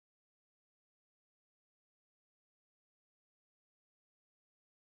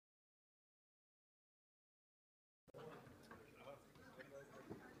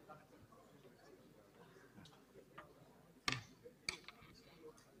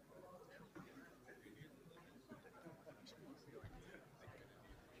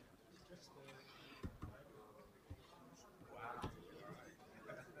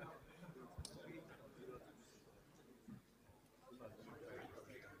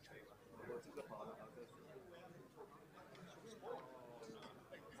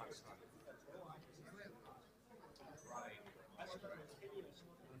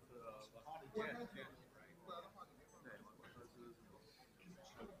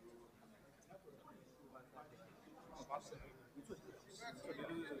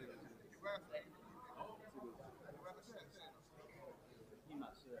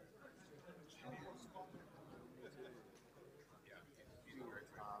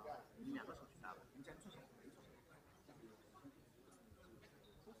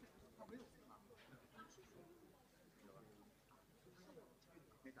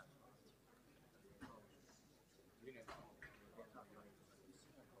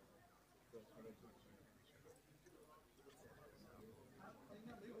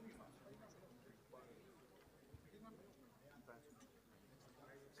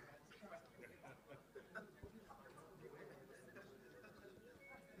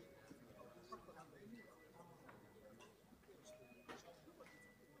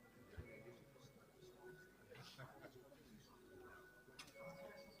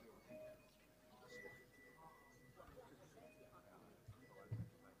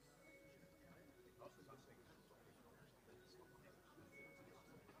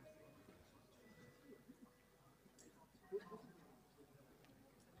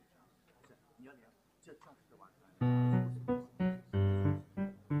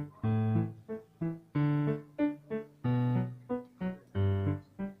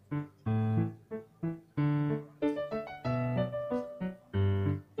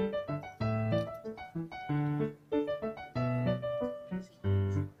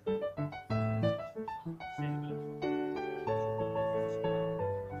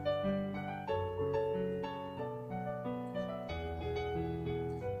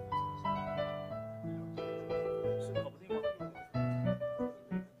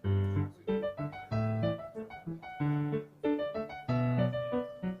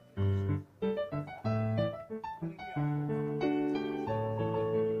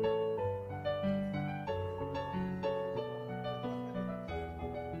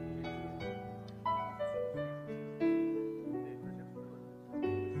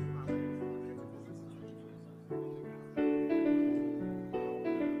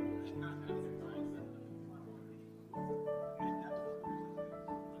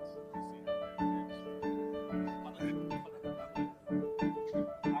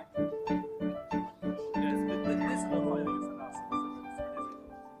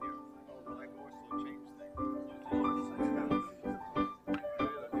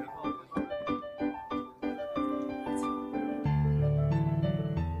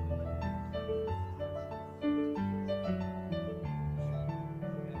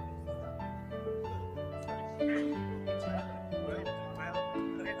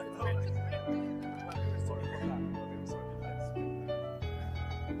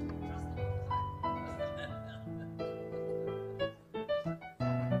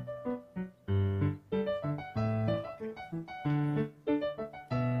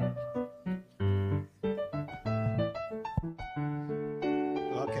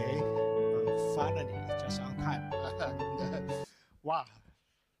Wow.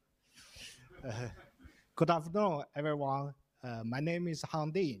 Good afternoon, everyone. My name is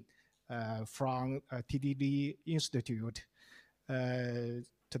Han Ding from TDD Institute.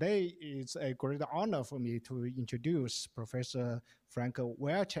 Today is a great honor for me to introduce Professor Frank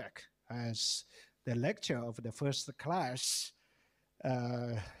Wilczek as the lecturer of the first class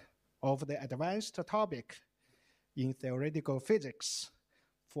of the advanced topic in theoretical physics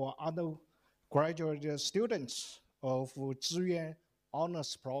for undergraduate students of Zhiyuan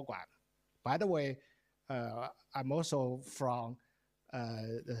honors program. By the way, I'm also from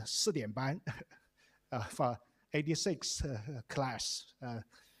the 4点班 for 86 class.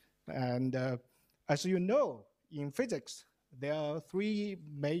 As you know, in physics, there are three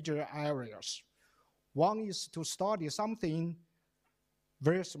major areas. One is to study something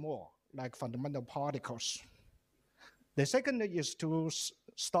very small, like fundamental particles. The second is to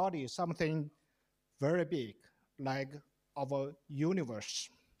study something very big, like our universe.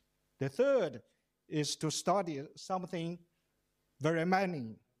 The third is to study something very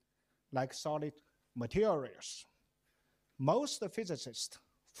many, like solid materials. Most physicists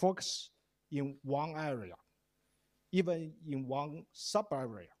focus in one area, even in one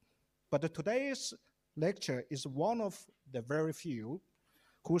sub-area. But today's lecture is one of the very few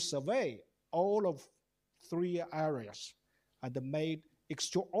who survey all of three areas and made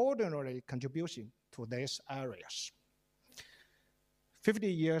extraordinary contribution to these areas.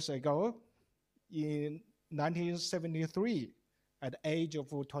 50 years ago, in 1973, at the age of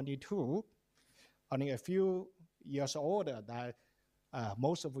 22, only a few years older than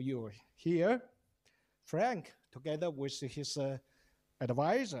most of you here, Frank, together with his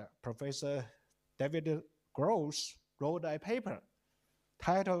advisor, Professor David Gross, wrote a paper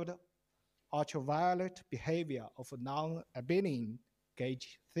titled Ultraviolet Behavior of Non-Abelian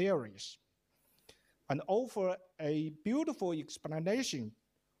Gauge Theories, and offer a beautiful explanation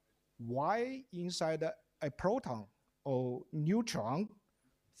why inside a proton or neutron,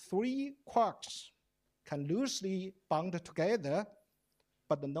 three quarks can loosely bond together,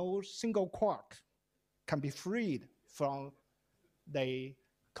 but no single quark can be freed from the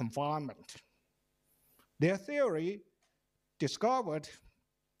confinement. Their theory discovered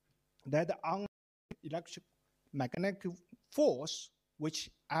that on electromagnetic force which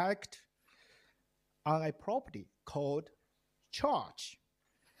act on a property called charge.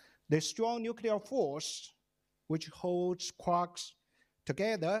 The strong nuclear force which holds quarks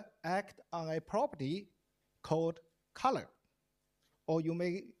together act on a property called color. Or you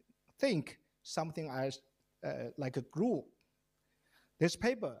may think something as like a glue. This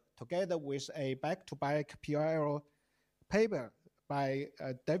paper, together with a back-to-back PL paper by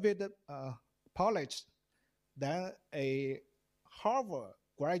David Pollitt, then a Harvard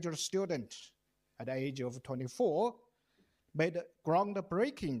graduate student at the age of 24, made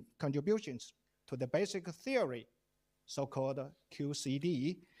groundbreaking contributions to the basic theory, so-called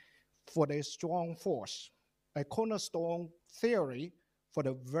QCD, for the strong force, a cornerstone theory for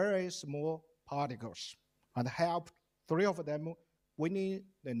the very small particles, and helped three of them winning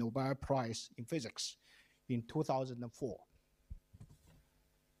the Nobel Prize in Physics in 2004.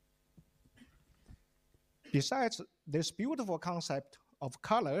 Besides this beautiful concept of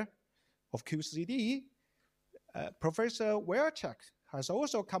color, of QCD, Professor Wilczek has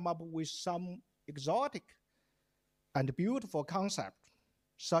also come up with some exotic and beautiful concepts,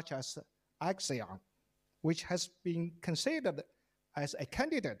 such as axion, which has been considered as a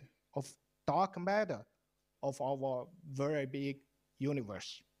candidate of dark matter of our very big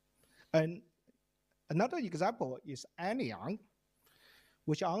universe. And another example is anion,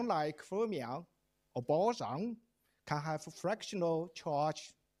 which unlike fermion or boson, can have fractional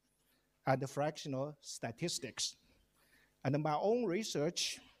charge and fractional statistics. And in my own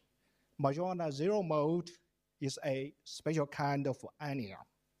research, Majorana zero mode is a special kind of anion.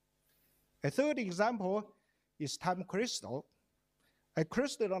 A third example is time crystal, a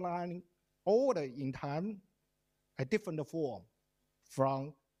crystalline order in time, a different form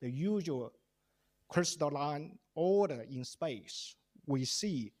from the usual crystalline order in space we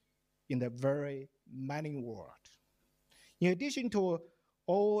see in the very many world. In addition to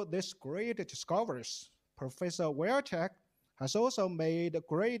all these great discoveries, Professor Wilczek has also made a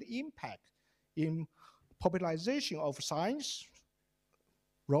great impact in popularization of science,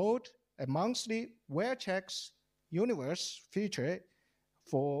 wrote a monthly Wilczek's Universe feature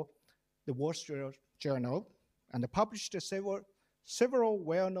for the Wall Street Journal, and published several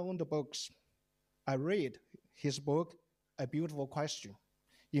well-known books. I read his book, A Beautiful Question,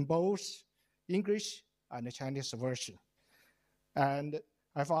 in both English and the Chinese version. And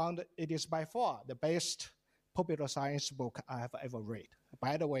I found it is by far the best popular science book I have ever read.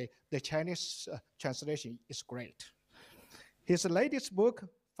 By the way, the Chinese translation is great. His latest book,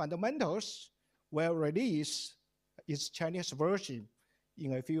 Fundamentals, will release its Chinese version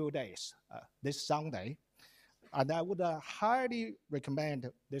in a few days, this Sunday. And I would highly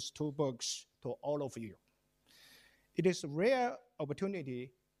recommend these two books to all of you. It is a rare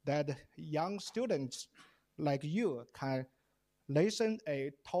opportunity that young students like you can listen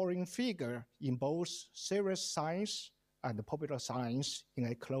a towering figure in both serious science and popular science in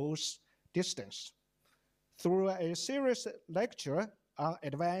a close distance. Through a serious lecture on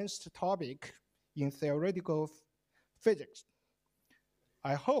advanced topic in theoretical physics,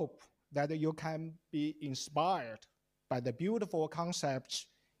 I hope that you can be inspired by the beautiful concepts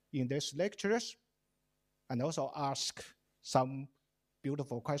in these lectures and also ask some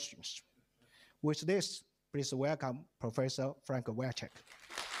beautiful questions. With this, please welcome Professor Frank Wilczek.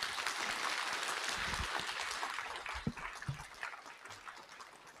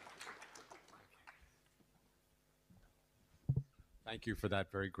 Thank you for that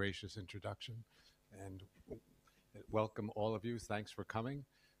very gracious introduction, and welcome all of you. Thanks for coming.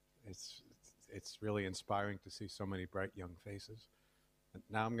 It's really inspiring to see so many bright young faces. And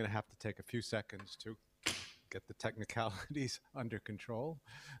now I'm going to have to take a few seconds to get the technicalities under control.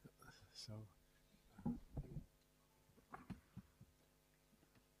 So.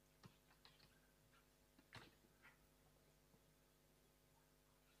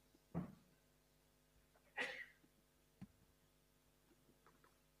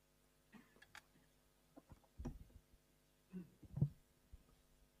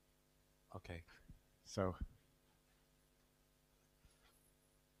 Okay, so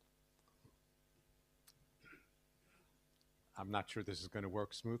I'm not sure this is going to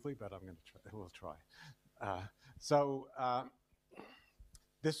work smoothly, but I'm going to try. We'll try.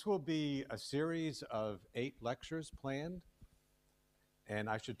 This will be a series of 8 lectures planned, and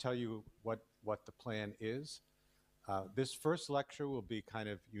I should tell you what the plan is. This first lecture will be kind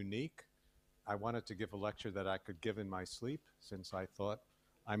of unique. I wanted to give a lecture that I could give in my sleep, since I thought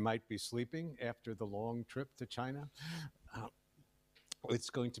I might be sleeping after the long trip to China. It's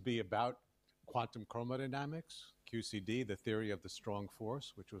going to be about quantum chromodynamics, QCD, the theory of the strong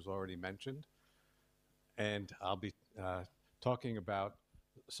force, which was already mentioned. And I'll be talking about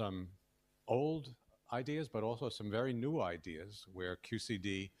some old ideas, but also some very new ideas where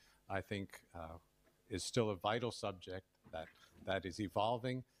QCD, I think, is still a vital subject that is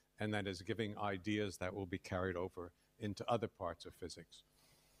evolving and that is giving ideas that will be carried over into other parts of physics.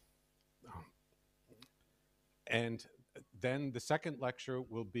 And then the second lecture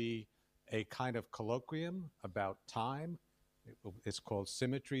will be a kind of colloquium about time. It's called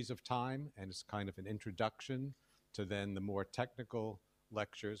Symmetries of Time, and it's kind of an introduction to then the more technical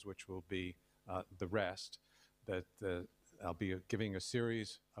lectures, which will be the rest. I'll be giving a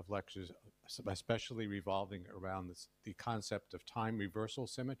series of lectures, especially revolving around the concept of time reversal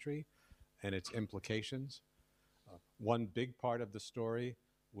symmetry and its implications. One big part of the story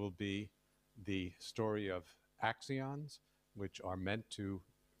will be the story of axions, which are meant to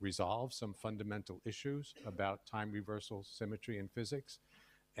resolve some fundamental issues about time reversal symmetry in physics,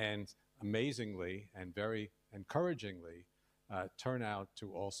 and amazingly and very encouragingly turn out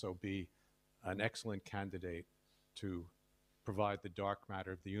to also be an excellent candidate to provide the dark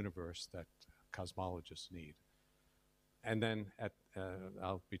matter of the universe that cosmologists need. And then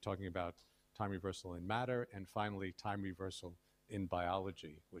I'll be talking about time reversal in matter, and finally time reversal in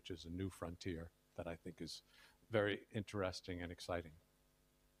biology, which is a new frontier that I think is very interesting and exciting.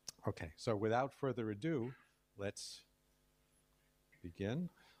 Okay, so without further ado, let's begin.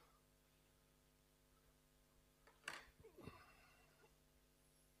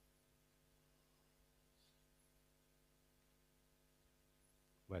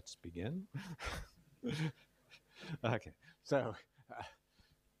 Let's begin. Okay, so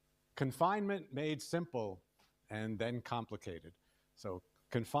confinement made simple and then complicated. So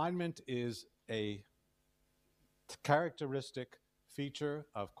confinement is a characteristic feature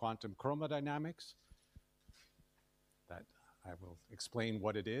of quantum chromodynamics that I will explain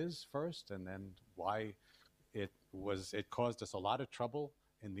what it is first, and then why it caused us a lot of trouble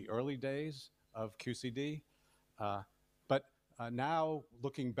in the early days of QCD. But now,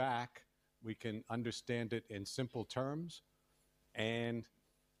 looking back, we can understand it in simple terms, and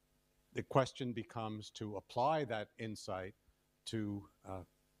the question becomes to apply that insight to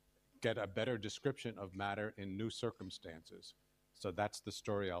get a better description of matter in new circumstances. So that's the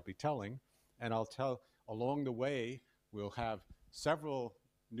story I'll be telling, and I'll tell along the way we'll have several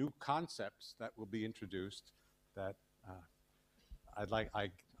new concepts that will be introduced that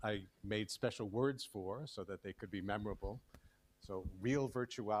I made special words for so that they could be memorable. So real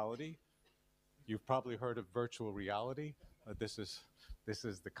virtuality. You've probably heard of virtual reality. This is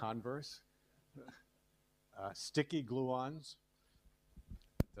the converse. Sticky gluons.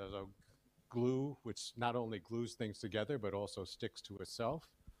 There's a glue which not only glues things together but also sticks to itself.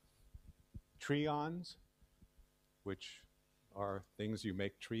 Treons, which are things you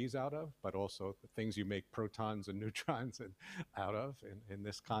make trees out of, but also the things you make protons and neutrons out of in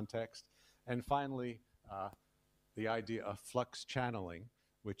this context. And finally, the idea of flux channeling,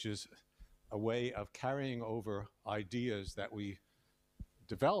 which is a way of carrying over ideas that we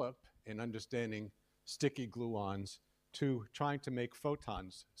develop in understanding sticky gluons to trying to make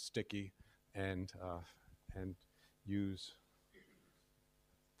photons sticky and use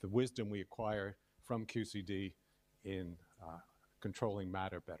the wisdom we acquire from QCD in controlling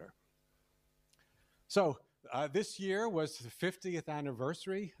matter better. So this year was the 50th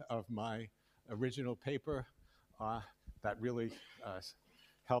anniversary of my original paper that really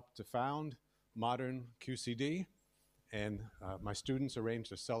helped to found modern QCD. And my students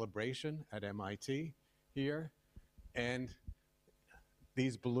arranged a celebration at MIT here. And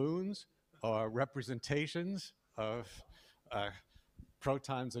these balloons are representations of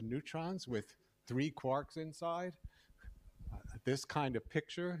protons and neutrons with 3 quarks inside. This kind of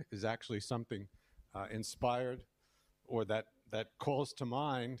picture is actually something inspired, or that calls to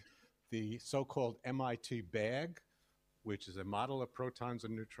mind the so-called MIT bag, which is a model of protons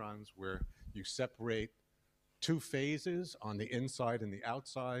and neutrons where you separate 2 phases on the inside and the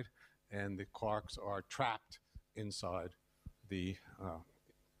outside, and the quarks are trapped inside the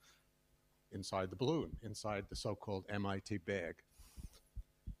balloon, inside the so-called MIT bag.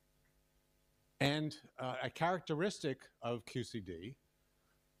 And a characteristic of QCD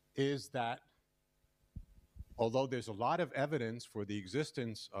is that although there's a lot of evidence for the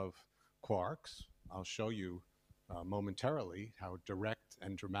existence of quarks, I'll show you momentarily how direct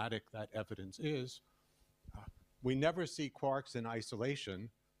and dramatic that evidence is, we never see quarks in isolation,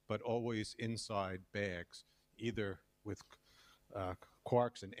 but always inside bags, either with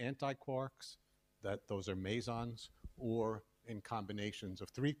quarks and antiquarks, those are mesons, or in combinations of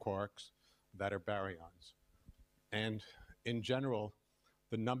 3 quarks that are baryons. And in general,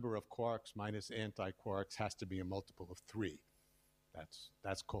 the number of quarks minus antiquarks has to be a multiple of 3.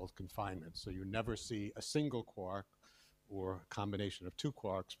 That's called confinement. So you never see a single quark or a combination of 2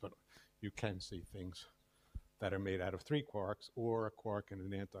 quarks, but you can see things that are made out of 3 quarks or a quark and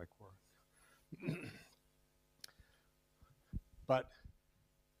an antiquark. But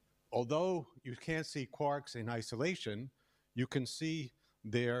although you can't see quarks in isolation, you can see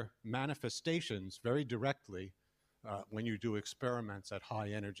their manifestations very directly when you do experiments at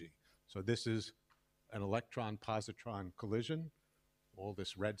high energy. So this is an electron-positron collision. All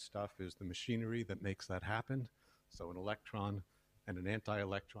this red stuff is the machinery that makes that happen. So an electron and an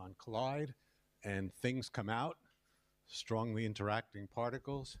anti-electron collide, and things come out, strongly interacting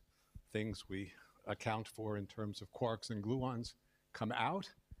particles, things we account for in terms of quarks and gluons come out.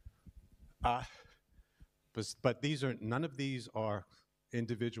 But none of these are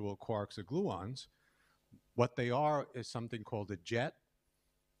individual quarks or gluons. What they are is something called a jet.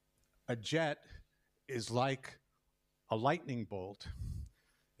 A jet is like a lightning bolt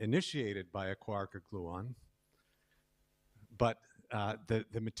initiated by a quark or gluon, but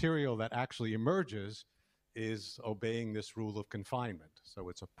the material that actually emerges is obeying this rule of confinement. So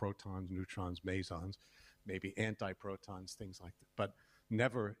it's a protons, neutrons, mesons, maybe antiprotons, things like that, but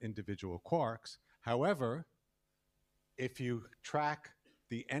never individual quarks. However, if you track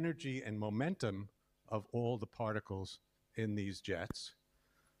the energy and momentum of all the particles in these jets,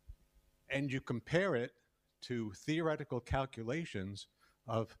 and you compare it to theoretical calculations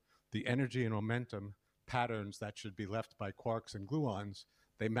of the energy and momentum patterns that should be left by quarks and gluons,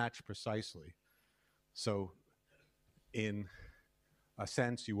 they match precisely. So in a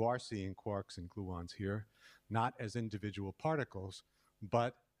sense, you are seeing quarks and gluons here, not as individual particles,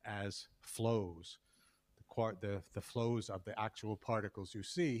 but as flows. The flows of the actual particles you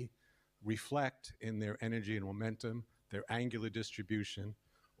see reflect in their energy and momentum, their angular distribution,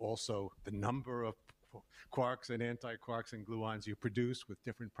 also the number of quarks and antiquarks and gluons you produce with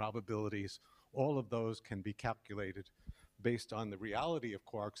different probabilities. All of those can be calculated based on the reality of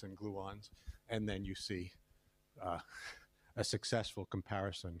quarks and gluons, and then you see a successful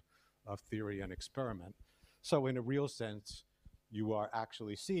comparison of theory and experiment. So in a real sense, you are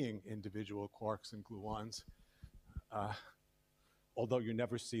actually seeing individual quarks and gluons, although you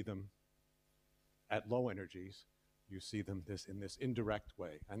never see them at low energies. You see them in this indirect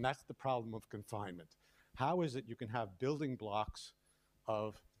way. And that's the problem of confinement. How is it you can have building blocks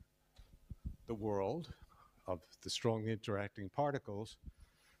of the world, of the strongly interacting particles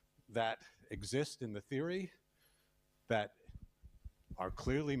that exist in the theory, that are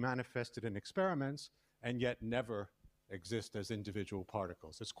clearly manifested in experiments, and yet never exist as individual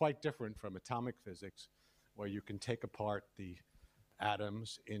particles? It's quite different from atomic physics, where you can take apart the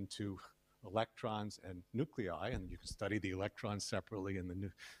atoms into electrons and nuclei, and you can study the electrons separately and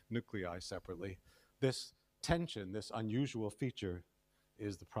the nuclei separately. This tension, this unusual feature,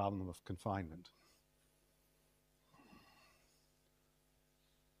 is the problem of confinement.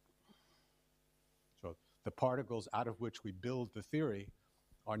 So the particles out of which we build the theory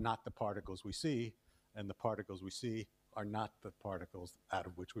are not the particles we see, and the particles we see are not the particles out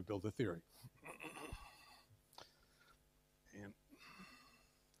of which we build the theory.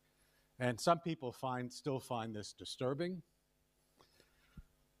 And some people still find this disturbing.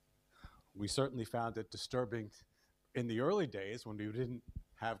 We certainly found it disturbing in the early days when we didn't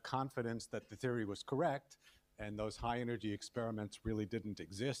have confidence that the theory was correct, and those high energy experiments really didn't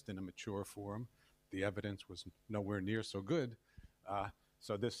exist in a mature form. The evidence was nowhere near so good.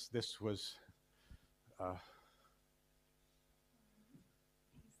 So this was, oh,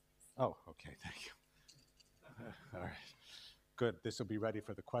 okay, thank you. All right. Good. This will be ready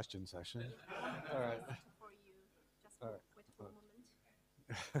for the question session. All right. For you, just wait for a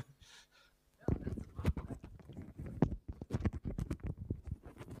moment.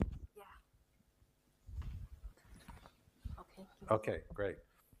 Yeah. Okay, great.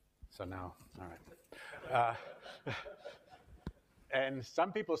 So now, all right. And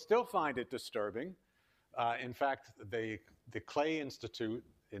some people still find it disturbing. In fact, the Clay Institute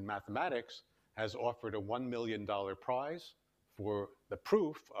in Mathematics has offered a $1 million prize for the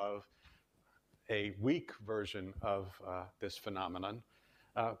proof of a weak version of this phenomenon.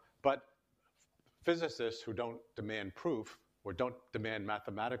 But physicists who don't demand proof or don't demand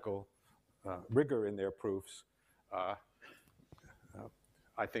mathematical rigor in their proofs,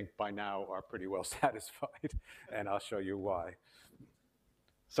 I think by now are pretty well satisfied, and I'll show you why.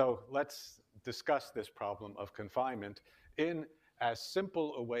 So let's discuss this problem of confinement in as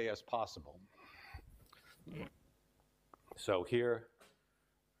simple a way as possible. So here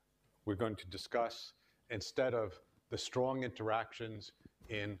we're going to discuss, instead of the strong interactions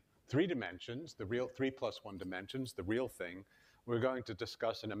in 3 dimensions, the real 3+1 dimensions, the real thing, we're going to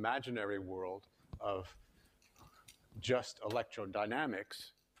discuss an imaginary world of just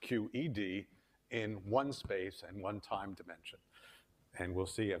electrodynamics, QED, in 1 space and 1 time dimension. And we'll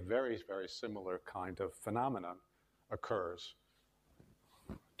see a very, very similar kind of phenomenon occurs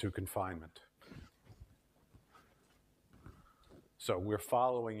to confinement. So we're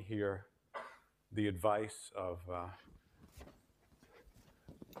following here the advice of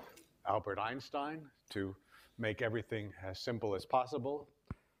Albert Einstein to make everything as simple as possible,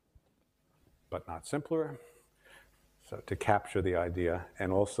 but not simpler. So to capture the idea,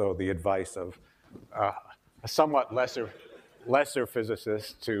 and also the advice of a somewhat lesser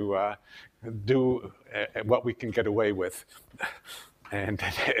physicists to do what we can get away with. And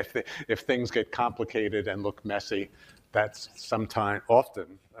if things get complicated and look messy, that's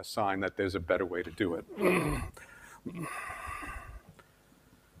often a sign that there's a better way to do it.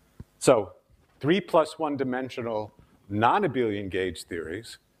 So 3+1 dimensional non-abelian gauge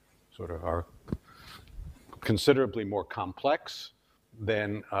theories sort of are considerably more complex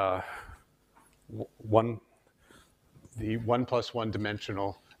than the 1+1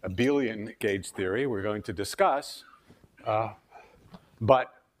 dimensional abelian gauge theory we're going to discuss,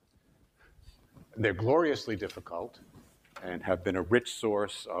 but they're gloriously difficult and have been a rich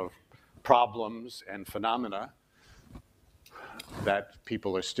source of problems and phenomena that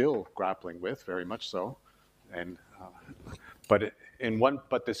people are still grappling with, very much so. And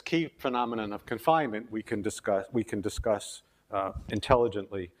but this key phenomenon of confinement we can discuss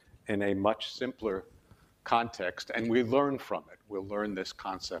intelligently in a much simpler context, and we learn from it. We'll learn this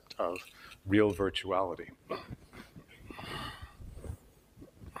concept of real virtuality.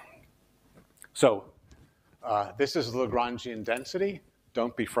 So this is Lagrangian density.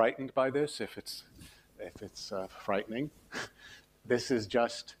 Don't be frightened by this if it's frightening. This is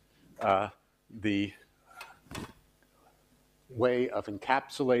just the way of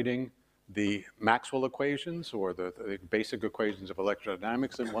encapsulating the Maxwell equations, or the basic equations of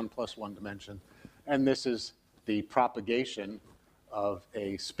electrodynamics in 1+1 dimension. And this is the propagation of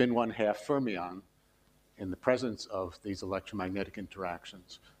a spin 1/2 fermion in the presence of these electromagnetic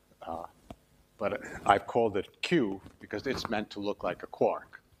interactions. But I've called it Q because it's meant to look like a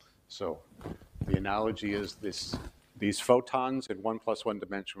quark. So the analogy is these photons in 1+1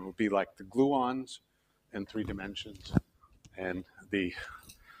 dimension will be like the gluons in 3 dimensions, and the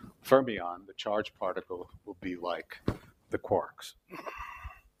fermion, the charged particle, will be like the quarks.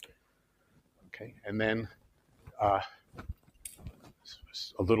 Okay, and then a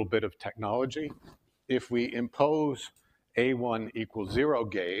little bit of technology. If we impose A1 = 0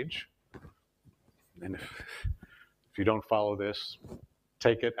 gauge, and if you don't follow this,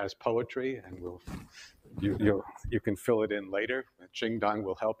 take it as poetry, and you can fill it in later. Qingdang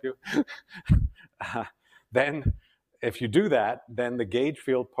will help you. Then, if you do that, then the gauge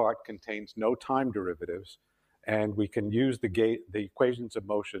field part contains no time derivatives, and we can use the equations of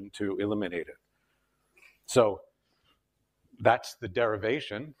motion to eliminate it. So that's the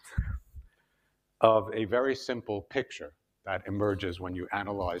derivation of a very simple picture that emerges when you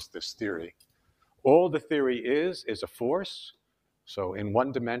analyze this theory. All the theory is a force. So in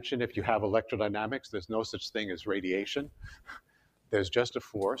 1 dimension, if you have electrodynamics, there's no such thing as radiation. There's just a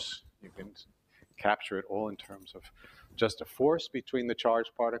force. You can capture it all in terms of just a force between the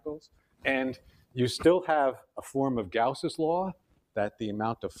charged particles. And you still have a form of Gauss's law, that the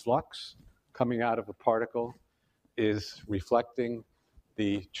amount of flux coming out of a particle is reflecting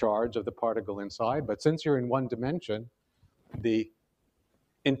the charge of the particle inside. But since you're in 1 dimension, the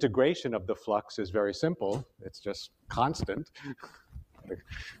integration of the flux is very simple. It's just constant. The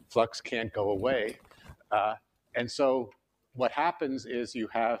flux can't go away. And so what happens is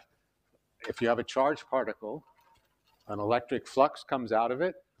if you have a charged particle, an electric flux comes out of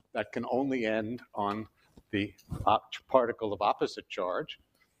it that can only end on the particle of opposite charge.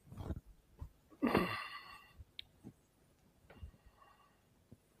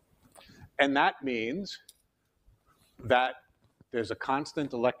 And that means that there's a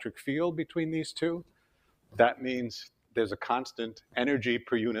constant electric field between these two. That means there's a constant energy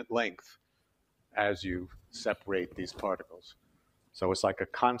per unit length as you separate these particles. So it's like a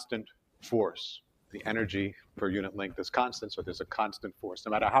constant force. The energy per unit length is constant, so there's a constant force.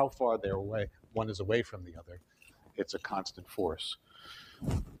 No matter how far they're away, one is away from the other, it's a constant force.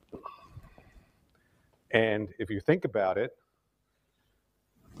 And if you think about it,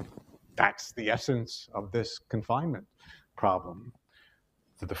 that's the essence of this confinement problem.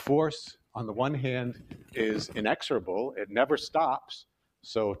 So the force, on the one hand, is inexorable. It never stops.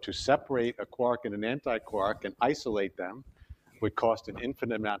 So to separate a quark and an antiquark and isolate them would cost an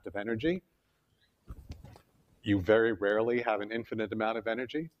infinite amount of energy. You very rarely have an infinite amount of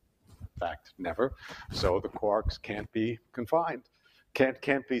energy. In fact, never. So the quarks can't be confined,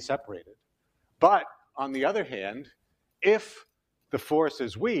 can't be separated. But on the other hand, if the force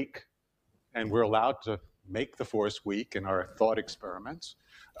is weak, and we're allowed to make the force weak in our thought experiments,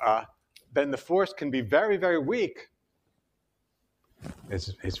 then the force can be very, very weak.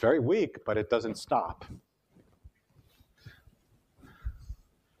 It's very weak, but it doesn't stop.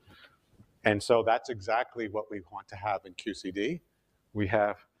 And so that's exactly what we want to have in QCD. We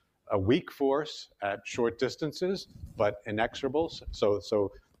have a weak force at short distances, but inexorable. So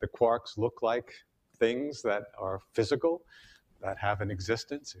the quarks look like things that are physical, that have an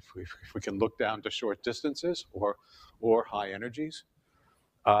existence if we can look down to short distances or high energies.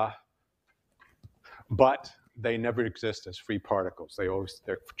 But they never exist as free particles.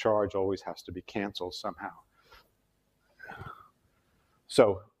 Their charge always has to be canceled somehow.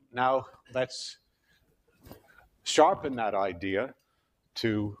 So now let's sharpen that idea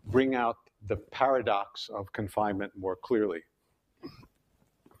to bring out the paradox of confinement more clearly.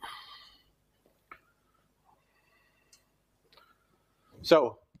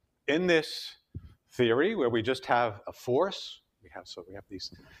 So in this theory where we just have a force, we have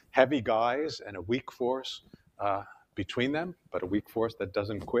these heavy guys and a weak force between them, but a weak force that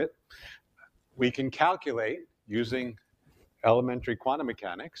doesn't quit, we can calculate using elementary quantum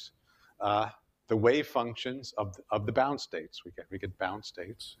mechanics the wave functions of the bound states. We get bound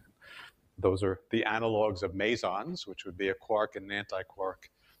states. Those are the analogs of mesons, which would be a quark and an antiquark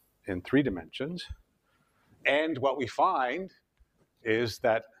in 3 dimensions. And what we find is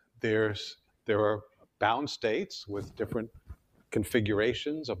that there are bound states with different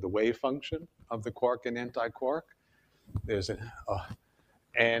configurations of the wave function of the quark and antiquark.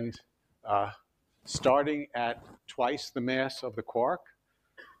 Starting at twice the mass of the quark,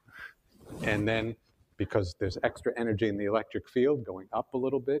 and then because there's extra energy in the electric field going up a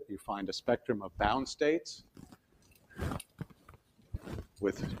little bit, you find a spectrum of bound states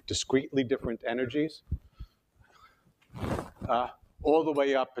with discretely different energies. All the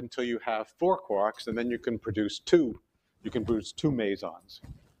way up until you have 4 quarks, and then you can produce 2 mesons.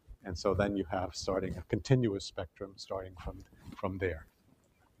 And so then you have starting a continuous spectrum starting from there.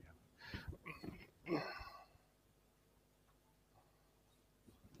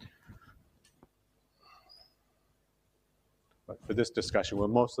 But for this discussion, we'll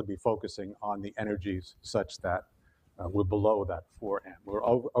mostly be focusing on the energies such that we're below that 4m. We're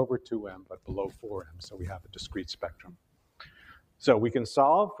over 2m, but below 4m, so we have a discrete spectrum. So we can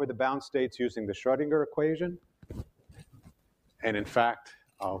solve for the bound states using the Schrödinger equation. And in fact,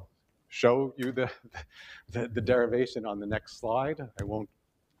 I'll show you the derivation on the next slide. I won't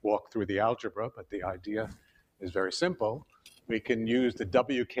walk through the algebra, but the idea is very simple. We can use the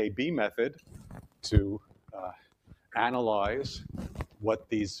WKB method to analyze what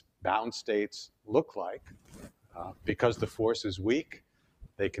these bound states look like. Because the force is weak,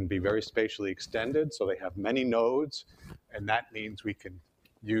 they can be very spatially extended, so they have many nodes, and that means we can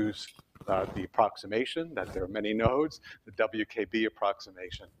use the approximation that there are many nodes, the WKB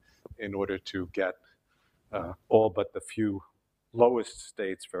approximation, in order to get all but the few lowest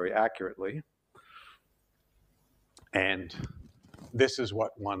states very accurately. And this is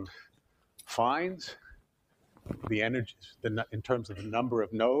what one finds. The energy, in terms of the number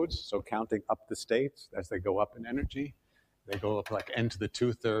of nodes, so counting up the states as they go up in energy, they go up like n to the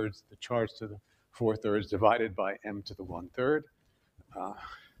 2/3, the charge to the 4/3 divided by m to the 1/3.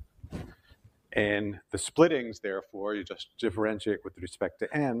 And the splittings, therefore, you just differentiate with respect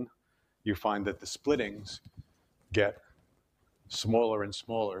to n, you find that the splittings get smaller and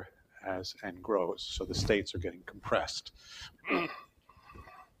smaller as n grows, so the states are getting compressed.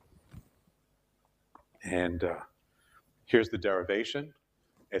 And here's the derivation.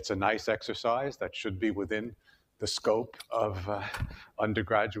 It's a nice exercise that should be within the scope of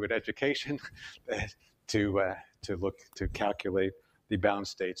undergraduate education to calculate the bound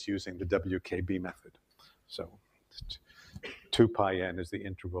states using the WKB method. So 2 pi n is the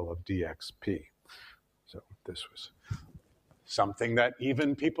integral of dxp. So this was something that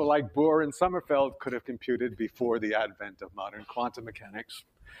even people like Bohr and Sommerfeld could have computed before the advent of modern quantum mechanics.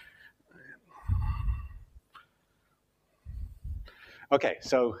 Okay,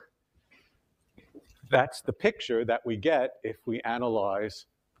 so that's the picture that we get if we analyze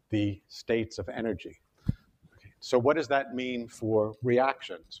the states of energy. Okay, so what does that mean for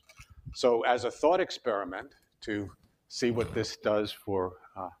reactions? So as a thought experiment to see what this does for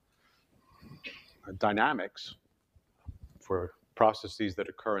dynamics, for processes that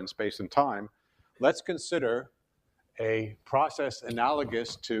occur in space and time, let's consider a process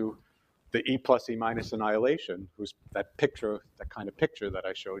analogous to the E plus E minus annihilation, who's that picture, that kind of picture that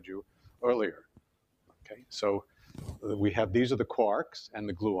I showed you earlier. Okay, so we have, these are the quarks and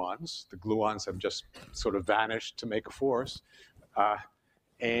the gluons. The gluons have just sort of vanished to make a force.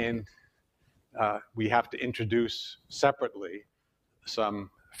 And we have to introduce separately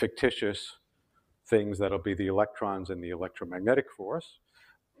some fictitious things that'll be the electrons and the electromagnetic force.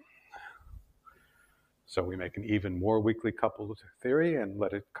 So we make an even more weakly coupled theory and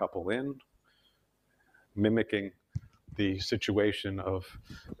let it couple in, mimicking the situation of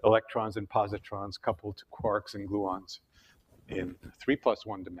electrons and positrons coupled to quarks and gluons in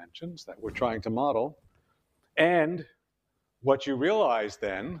 3+1 dimensions that we're trying to model. And what you realize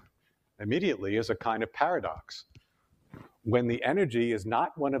then immediately is a kind of paradox. When the energy is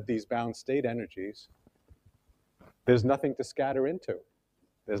not one of these bound state energies, there's nothing to scatter into.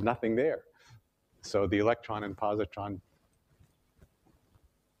 There's nothing there. So the electron and positron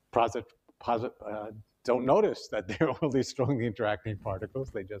don't notice that they're all these strongly interacting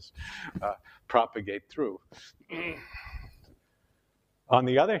particles. They just propagate through. On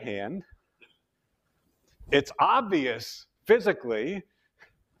the other hand, it's obvious physically,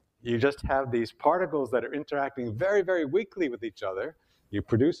 you just have these particles that are interacting very, very weakly with each other. You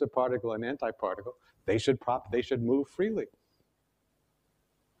produce a particle and antiparticle. They should move freely.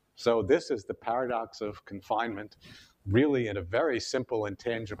 So this is the paradox of confinement, really at a very simple and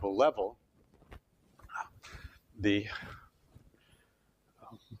tangible level.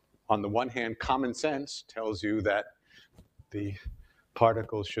 On the one hand, common sense tells you that the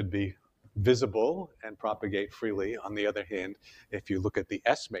particles should be visible and propagate freely. On the other hand, if you look at the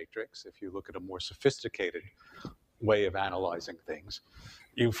S matrix, if you look at a more sophisticated way of analyzing things,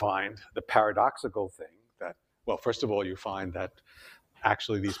 you find the paradoxical thing that, well, first of all, you find that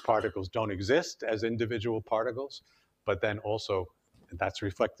actually these particles don't exist as individual particles, but then also that's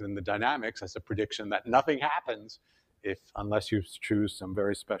reflected in the dynamics as a prediction that nothing happens unless you choose some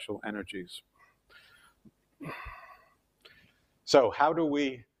very special energies. So how do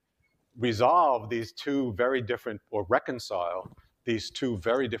we resolve these two very different, or reconcile these two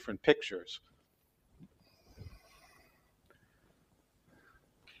very different pictures?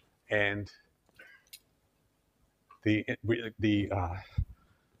 And the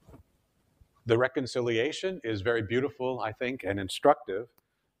reconciliation is very beautiful, I think, and instructive.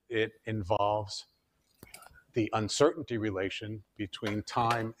 It involves the uncertainty relation between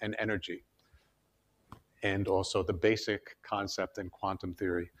time and energy, and also the basic concept in quantum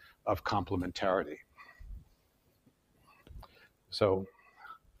theory of complementarity. So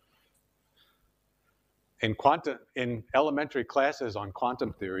in elementary classes on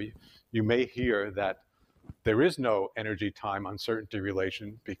quantum theory, you may hear that there is no energy-time uncertainty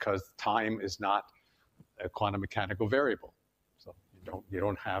relation because time is not a quantum mechanical variable. So you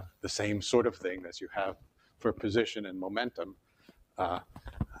don't have the same sort of thing as you have for position and momentum,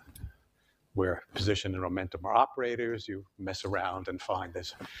 where position and momentum are operators. You mess around and find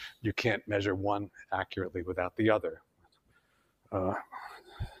this. You can't measure one accurately without the other.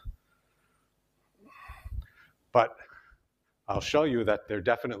 But I'll show you that there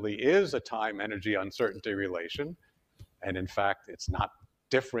definitely is a time-energy uncertainty relation. And in fact, it's not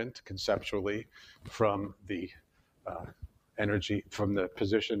different conceptually from the energy, from the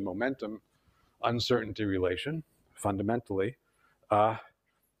position-momentum uncertainty relation, fundamentally.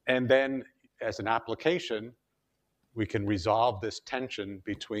 And then as an application, we can resolve this tension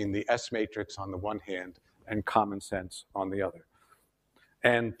between the S matrix on the one hand and common sense on the other.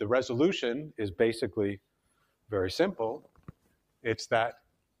 And the resolution is basically very simple. It's that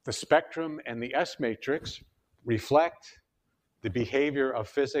the spectrum and the S matrix reflect the behavior of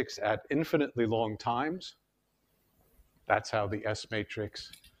physics at infinitely long times. That's how the S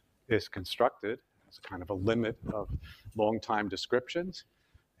matrix is constructed. It's kind of a limit of long time descriptions.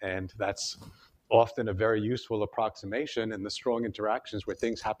 And that's often a very useful approximation in the strong interactions where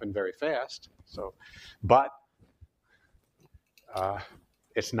things happen very fast. So, but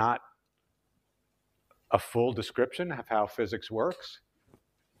it's not a full description of how physics works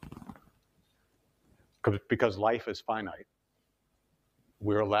because life is finite.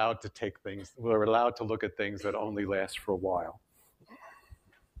 we're allowed to look at things that only last for a while.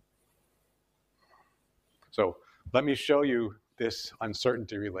 So let me show you this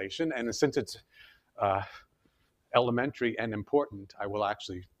uncertainty relation, and since it's elementary and important, I will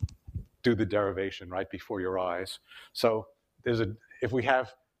actually do the derivation right before your eyes. So if we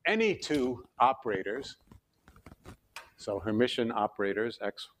have any two operators, so Hermitian operators,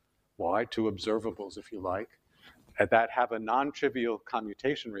 x, y, two observables if you like, that have a non-trivial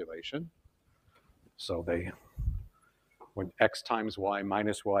commutation relation, so when x times y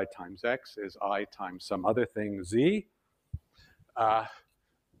minus y times x is I times some other thing z,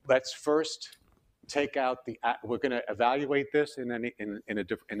 let's first take out we're going to evaluate this in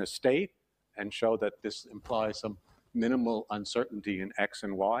a state and show that this implies some minimal uncertainty in x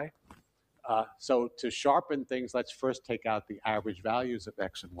and y. So to sharpen things, let's first take out the average values of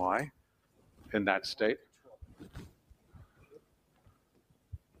x and y in that state.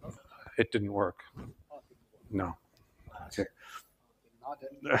 It didn't work. No. Okay.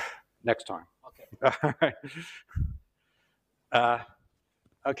 Next time. Okay.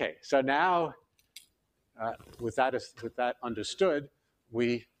 Okay. So now, with that understood,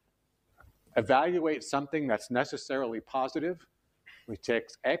 we evaluate something that's necessarily positive. We take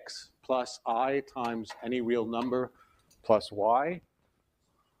x plus I times any real number plus y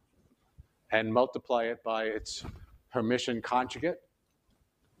and multiply it by its Hermitian conjugate.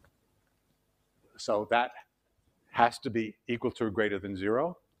 So that has to be equal to or greater than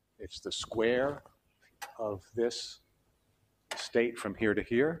 0. It's the square of this state from here to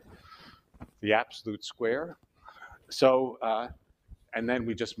here, the absolute square. So, and then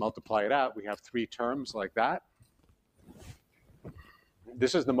we just multiply it out. We have 3 terms like that.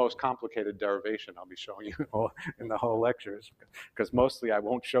 This is the most complicated derivation I'll be showing you in the whole lectures, because mostly I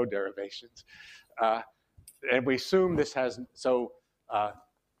won't show derivations. And we assume this has,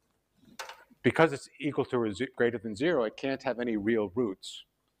 because it's equal to or greater than 0, it can't have any real roots.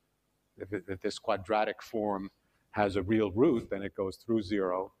 If this quadratic form has a real root, then it goes through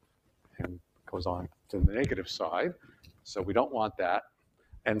 0 and goes on to the negative side. So we don't want that.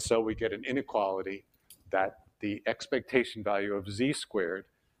 And so we get an inequality that the expectation value of z squared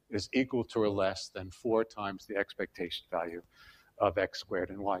is equal to or less than 4 times the expectation value of x squared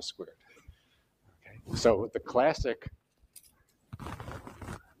and y squared. Okay. So the classic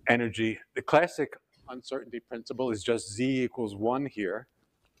uncertainty principle is just z equals 1 here.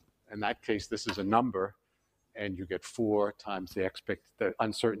 In that case, this is a number, and you get 4 times the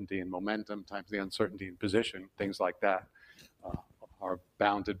uncertainty in momentum times the uncertainty in position. Things like that are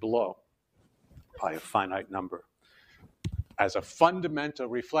bounded below by a finite number as a fundamental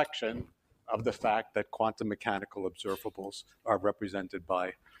reflection of the fact that quantum mechanical observables are represented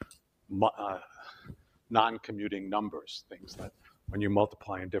by non-commuting numbers, things that when you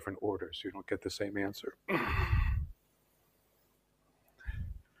multiply in different orders, you don't get the same answer.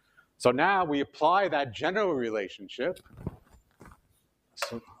 So now we apply that general relationship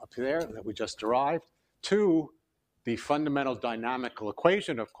up there that we just derived to the fundamental dynamical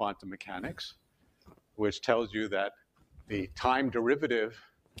equation of quantum mechanics, which tells you that the time derivative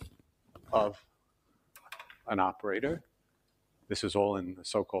of an operator, this is all in the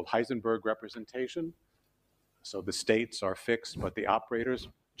so-called Heisenberg representation, so the states are fixed, but the operators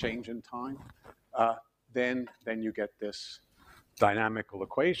change in time, then you get this dynamical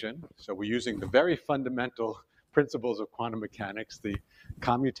equation. So we're using the very fundamental principles of quantum mechanics, the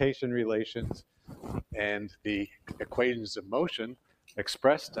commutation relations and the equations of motion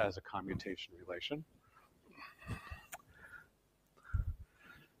expressed as a commutation relation.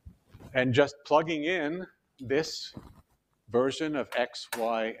 And just plugging in this version of x,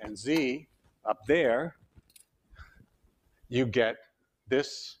 y, and z up there, you get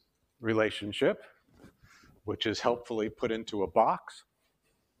this relationship, which is helpfully put into a box,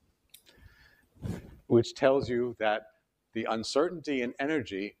 which tells you that the uncertainty in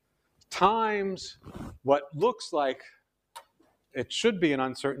energy times what looks like it should be an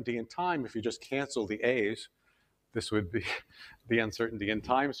uncertainty in time if you just cancel the a's. This would be the uncertainty in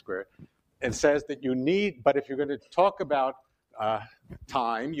time squared. It says that you need, but if you're going to talk about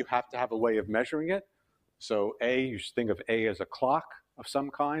time, you have to have a way of measuring it. So you should think of A as a clock of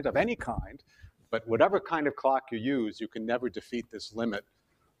some kind, of any kind. But whatever kind of clock you use, you can never defeat this limit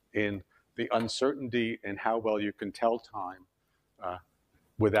in the uncertainty in how well you can tell time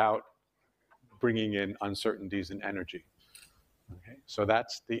without bringing in uncertainties in energy. Okay? So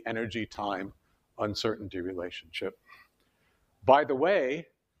that's the energy-time uncertainty relationship. By the way,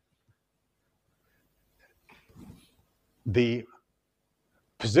 the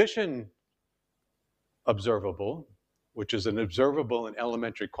position observable which is an observable in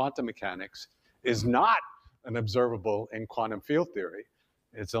elementary quantum mechanics, is not an observable in quantum field theory.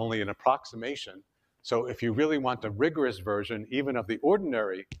 It's only an approximation. So if you really want a rigorous version, even of the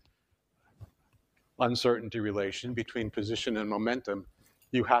ordinary uncertainty relation between position and momentum,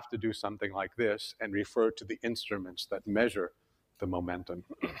 you have to do something like this and refer to the instruments that measure the momentum,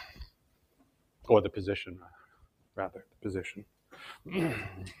 or the position, rather, the position.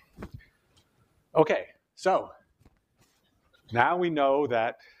 Okay, so now we know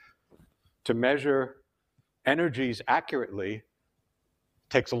that to measure energies accurately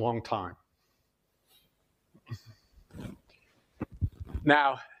takes a long time.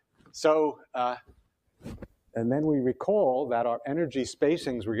 Now, and then we recall that our energy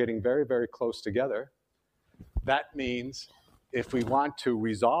spacings were getting very, very close together. That means if we want to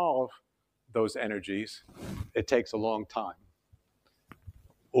resolve those energies, it takes a long time.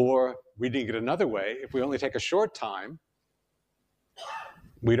 Or reading it another way, if we only take a short time,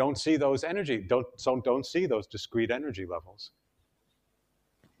 we don't see those don't see those discrete energy levels.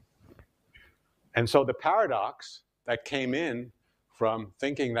 And so the paradox that came in from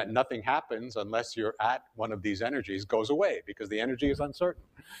thinking that nothing happens unless you're at one of these energies goes away, because the energy is uncertain.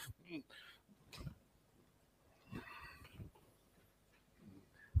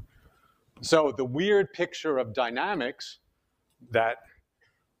 So the weird picture of dynamics that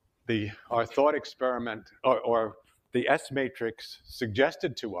our thought experiment or the S matrix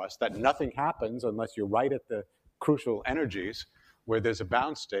suggested to us, that nothing happens unless you're right at the crucial energies where there's a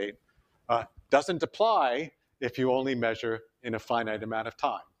bound state, doesn't apply if you only measure in a finite amount of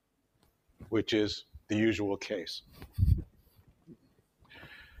time, which is the usual case.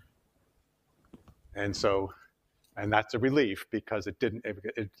 And that's a relief, because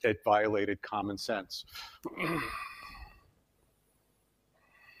it violated common sense.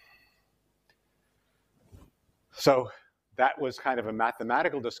 So that was kind of a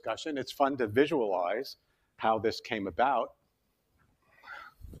mathematical discussion. It's fun to visualize how this came about.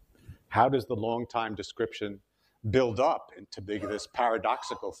 How does the long time description build up into this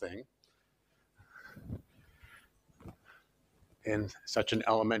paradoxical thing in such an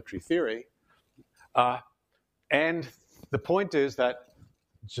elementary theory? And the point is that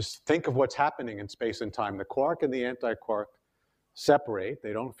just think of what's happening in space and time. The quark and the antiquark separate.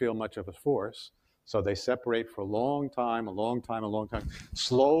 They don't feel much of a force. So they separate for a long time,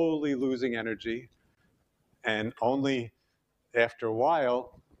 slowly losing energy, and only after a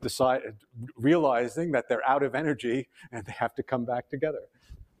while realizing that they're out of energy and they have to come back together.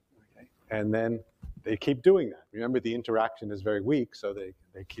 Okay? And then they keep doing that. Remember, the interaction is very weak, so they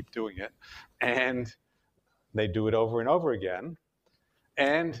keep doing it. And they do it over and over again.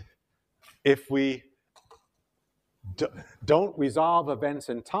 And if we don't resolve events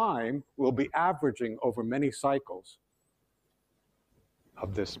in time, we'll be averaging over many cycles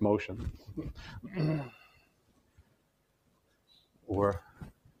of this motion. Or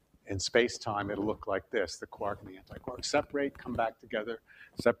in space-time, it'll look like this. The quark and the antiquark separate, come back together,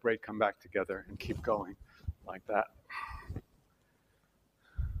 separate, come back together, and keep going like that.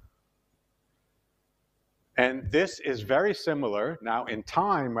 And this is very similar, now in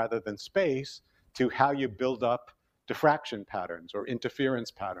time rather than space, to how you build up diffraction patterns or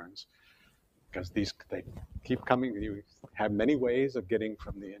interference patterns. Because they keep coming. You have many ways of getting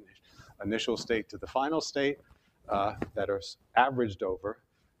from the initial state to the final state that are averaged over,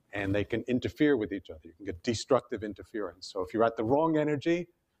 and they can interfere with each other. You can get destructive interference. So if you're at the wrong energy,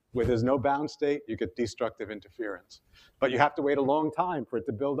 where there's no bound state, you get destructive interference. But you have to wait a long time for it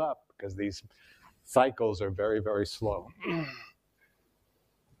to build up, because these cycles are very, very slow.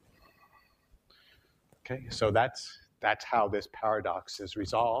 Okay, so that's how this paradox is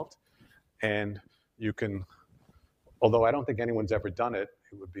resolved. And you can, although I don't think anyone's ever done it,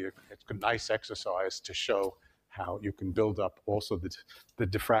 it's a nice exercise to show how you can build up also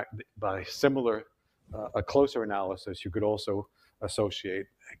by similar, a closer analysis. You could also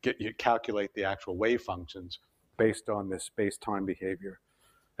calculate the actual wave functions based on this space-time behavior,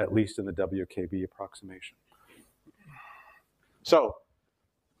 at least in the WKB approximation. So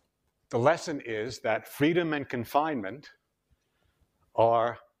the lesson is that freedom and confinement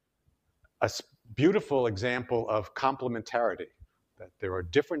are a beautiful example of complementarity, that there are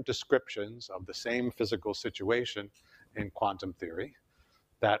different descriptions of the same physical situation in quantum theory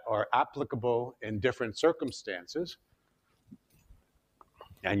that are applicable in different circumstances,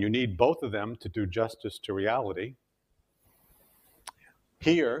 and you need both of them to do justice to reality.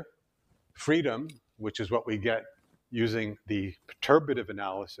 Here, freedom, which is what we get using the perturbative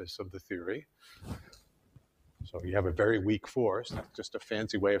analysis of the theory. So you have a very weak force. That's just a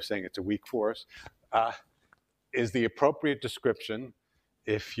fancy way of saying it's a weak force. is the appropriate description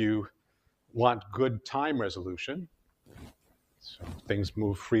if you want good time resolution. So things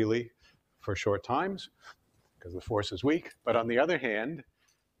move freely for short times because the force is weak. But on the other hand,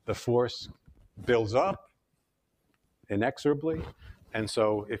 the force builds up inexorably. And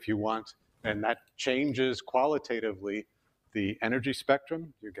so if you want, and that changes qualitatively the energy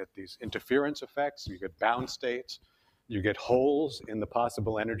spectrum. You get these interference effects, you get bound states, you get holes in the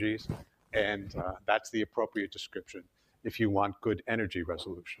possible energies, and that's the appropriate description if you want good energy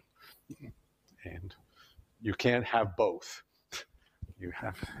resolution. And you can't have both. You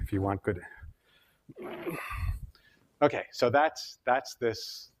have, if you want good. Okay, so that's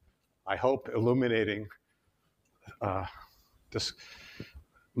this, I hope, illuminating this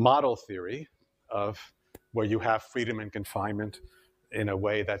model theory of where you have freedom and confinement in a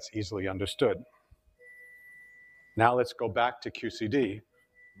way that's easily understood. Now let's go back to QCD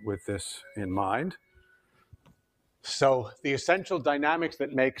with this in mind. So the essential dynamics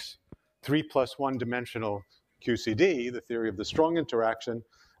that makes 3+1 dimensional QCD, the theory of the strong interaction,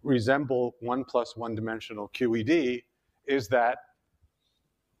 resemble 1+1 dimensional QED, is that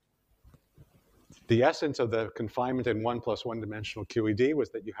the essence of the confinement in 1+1 dimensional QED was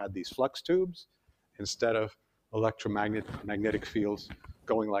that you had these flux tubes instead of electromagnetic fields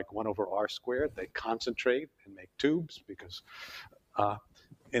going like 1 over r squared. They concentrate and make tubes because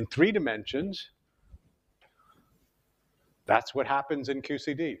in 3 dimensions, that's what happens in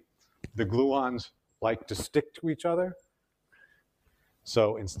QCD. The gluons like to stick to each other.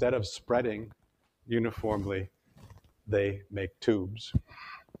 So instead of spreading uniformly, they make tubes.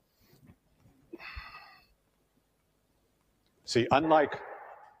 See, unlike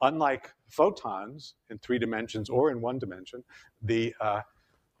photons in 3 dimensions or in 1 dimension, the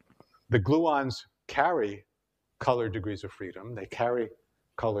gluons carry colored degrees of freedom. They carry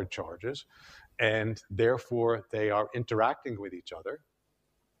colored charges, and therefore they are interacting with each other.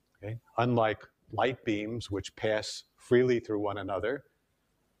 Okay? Unlike light beams, which pass freely through one another.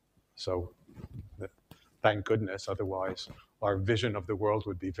 So thank goodness, otherwise our vision of the world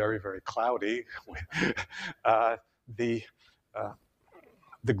would be very, very cloudy. The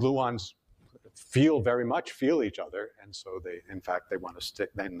gluons feel each other, and so they, in fact, they want to stick,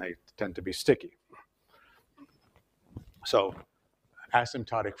 then they tend to be sticky. So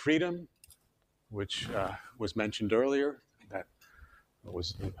asymptotic freedom, which was mentioned earlier, that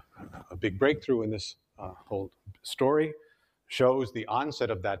was a big breakthrough in this whole story, shows the onset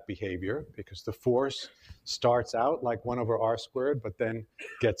of that behavior because the force starts out like 1 over r squared, but then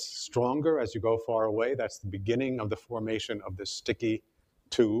gets stronger as you go far away. That's the beginning of the formation of this sticky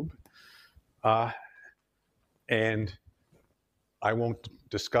tube. And I won't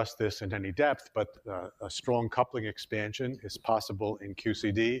discuss this in any depth, but a strong coupling expansion is possible in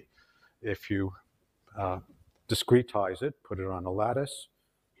QCD if you discretize it, put it on a lattice.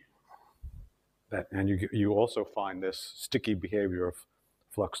 And you also find this sticky behavior of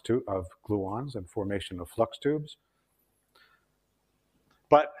of gluons and formation of flux tubes.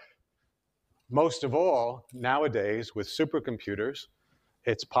 But most of all, nowadays with supercomputers,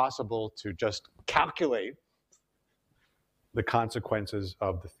 it's possible to just calculate the consequences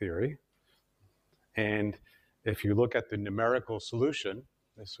of the theory. And if you look at the numerical solution,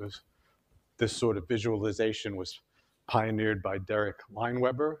 this sort of visualization was pioneered by Derek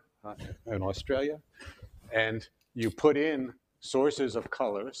Lineweber in Australia. And you put in sources of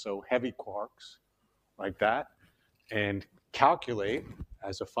color, so heavy quarks like that, and calculate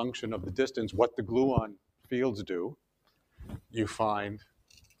as a function of the distance what the gluon fields do, you find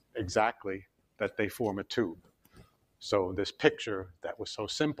exactly that they form a tube. So this picture that was so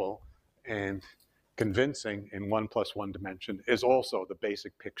simple and convincing in 1+1 dimension is also the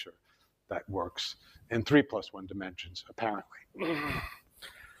basic picture that works in 3+1 dimensions, apparently.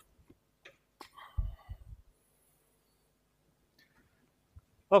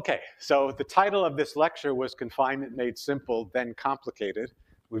 Okay, so the title of this lecture was Confinement Made Simple, Then Complicated.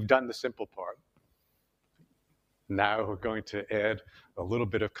 We've done the simple part. Now we're going to add a little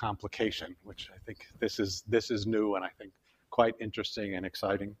bit of complication, which I think this is new and I think quite interesting and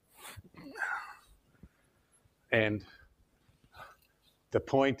exciting. And the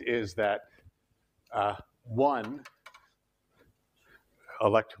point is that one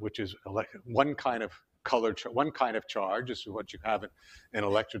kind of one kind of charge, this is what you have in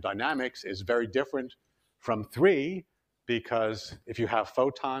electrodynamics, is very different from 3, because if you have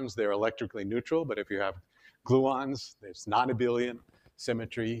photons, they're electrically neutral, but if you have gluons, there's non-abelian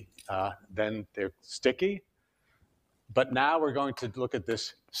symmetry, then they're sticky. But now we're going to look at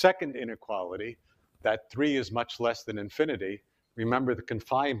this second inequality, that 3 is much less than infinity. remember the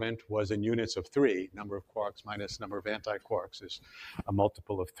confinement was in units of 3. Number of quarks minus number of antiquarks is a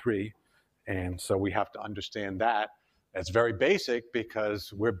multiple of 3. And so we have to understand that. It's very basic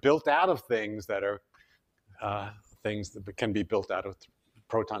because we're built out of things that are things that can be built out of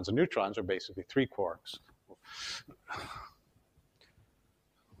protons and neutrons, are basically 3 quarks.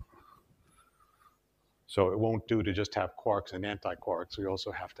 So it won't do to just have quarks and antiquarks. We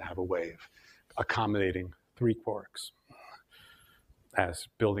also have to have a way of accommodating 3 quarks as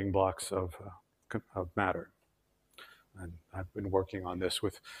building blocks of matter. And I've been working on this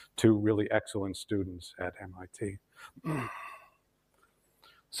with 2 really excellent students at MIT.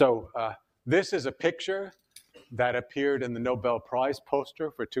 So this is a picture that appeared in the Nobel Prize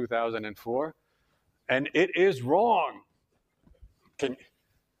poster for 2004. And it is wrong.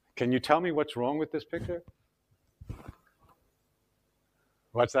 Can you tell me what's wrong with this picture?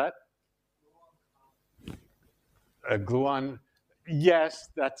 What's that? A gluon. Yes,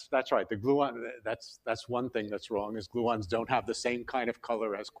 that's right. The gluon, that's one thing that's wrong, is gluons don't have the same kind of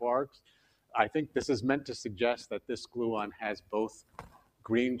color as quarks. I think this is meant to suggest that this gluon has both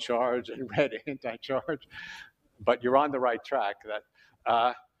green charge and red anti-charge. But you're on the right track.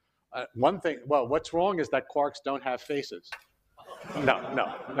 That one thing, well, what's wrong is that quarks don't have faces. No,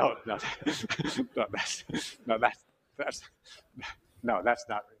 that's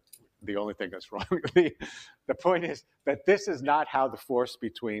not the only thing that's wrong. The point is that this is not how the force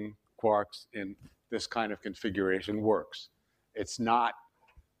between quarks in this kind of configuration works. It's not,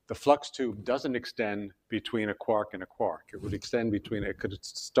 the flux tube doesn't extend between a quark and a quark. It would extend between, it could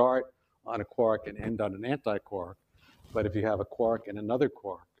start on a quark and end on an antiquark. But if you have a quark and another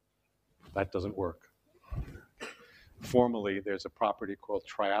quark, that doesn't work. Formally, there's a property called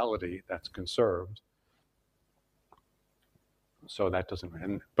triality that's conserved. So that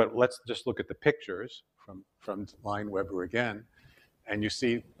doesn't, but let's just look at the pictures from Line-Weber again. And you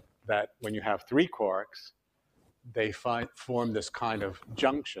see that when you have 3 quarks, they form this kind of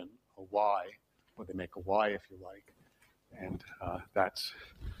junction, a Y, or they make a Y if you like. And that's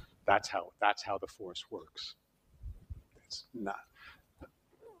how the force works. It's not.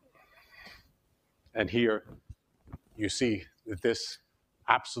 And here you see that this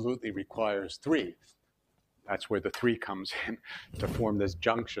absolutely requires 3. That's where the 3 comes in to form this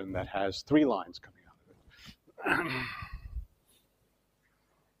junction that has 3 lines coming out of it,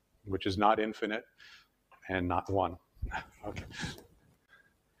 which is not infinite and not 1. Okay.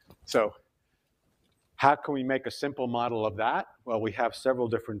 So how can we make a simple model of that? Well, we have several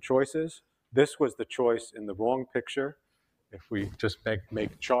different choices. This was the choice in the wrong picture. If we just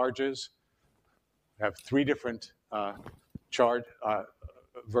make charges, have 3 different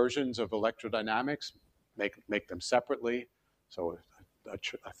versions of electrodynamics, make them separately. So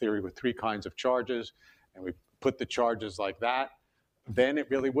a theory with 3 kinds of charges, and we put the charges like that, then it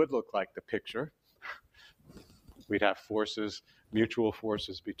really would look like the picture. We'd have forces, mutual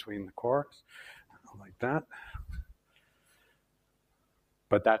forces between the quarks, like that.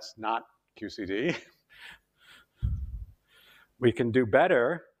 But that's not QCD. We can do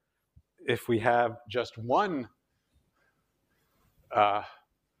better if we have just one,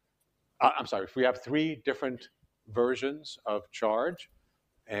 if we have 3 different versions of charge,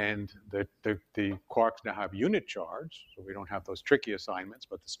 and the quarks now have unit charge, so we don't have those tricky assignments,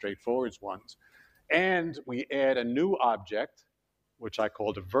 but the straightforward ones. And we add a new object, which I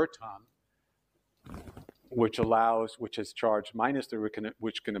called a verton, which is charged minus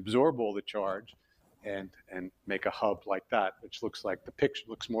which can absorb all the charge and make a hub like that, which looks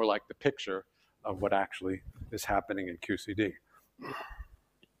more like the picture of what actually is happening in QCD.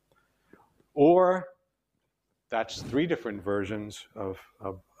 Or that's 3 different versions of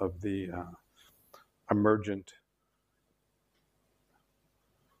the emergent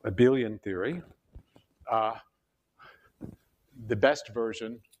abelian theory. The best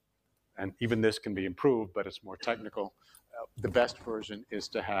version, and even this can be improved, but it's more technical, the best version is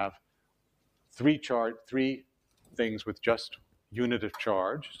to have 3 things with just unit of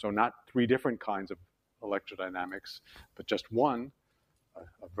charge, so not 3 different kinds of electrodynamics, but just one,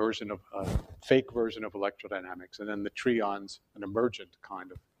 a fake version of electrodynamics, and then the trions, an emergent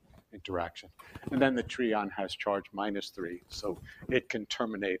kind of interaction. And then the trion has charge -3, so it can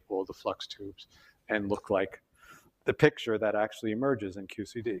terminate all the flux tubes and look like the picture that actually emerges in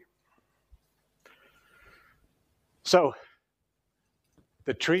QCD. So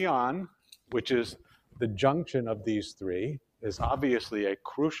the trion, which is the junction of these 3, is obviously a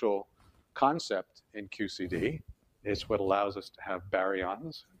crucial concept in QCD. It's what allows us to have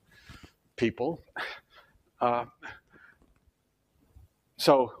baryons, people.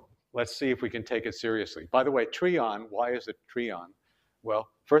 So let's see if we can take it seriously. By the way, treon, why is it treon? Well,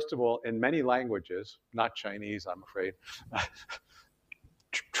 first of all, in many languages, not Chinese, I'm afraid,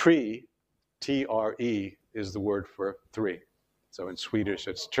 tree, T-R-E, is the word for three. So in Swedish,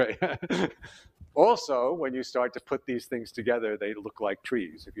 it's tre. Also, when you start to put these things together, they look like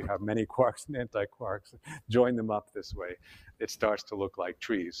trees. If you have many quarks and antiquarks, join them up this way, it starts to look like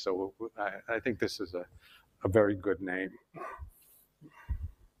trees. So I think this is a very good name.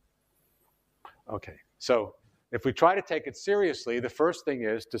 Okay, so if we try to take it seriously, the first thing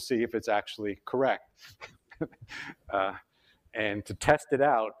is to see if it's actually correct. And to test it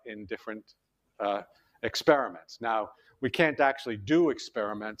out in different experiments. Now, we can't actually do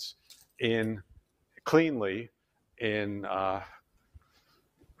experiments cleanly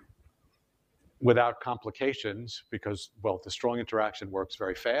without complications because, well, the strong interaction works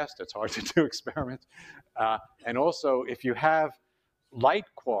very fast. It's hard to do experiments. And also, if you have light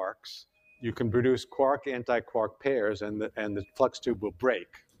quarks, you can produce quark-antiquark pairs, and the flux tube will break.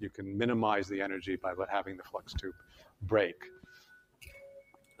 You can minimize the energy by having the flux tube break.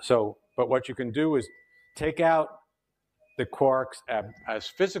 So, but what you can do is take out the quarks as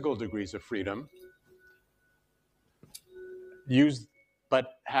physical degrees of freedom,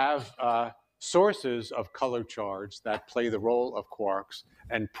 but have sources of color charge that play the role of quarks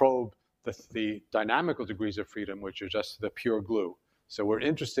and probe the dynamical degrees of freedom, which are just the pure glue. So we're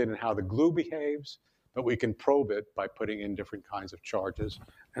interested in how the glue behaves, but we can probe it by putting in different kinds of charges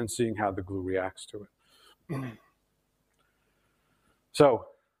and seeing how the glue reacts to it. So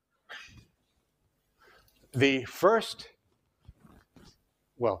the first,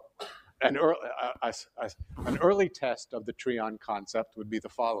 well, an early test of the treon concept would be the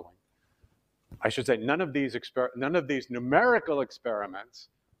following. I should say none of these numerical experiments,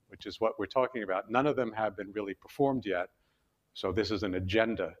 which is what we're talking about, none of them have been really performed yet. So this is an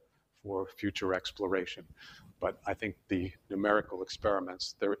agenda for future exploration. But I think the numerical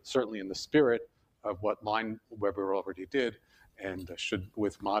experiments, they're certainly in the spirit of what Lineweber already did, and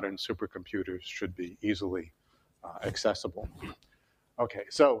with modern supercomputers, should be easily accessible. Okay,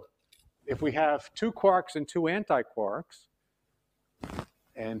 so if we have two quarks and two antiquarks,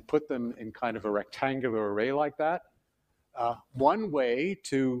 and put them in kind of a rectangular array like that, one way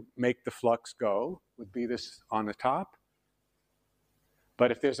to make the flux go would be this on the top. But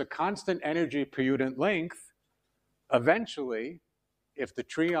if there's a constant energy per unit length, eventually, if the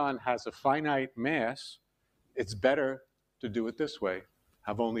treon has a finite mass, it's better to do it this way.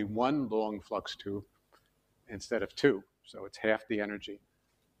 Have only one long flux tube instead of two. So it's half the energy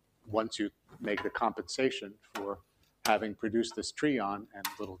once you make the compensation for having produced this treon and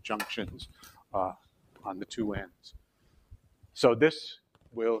little junctions on the two ends. So this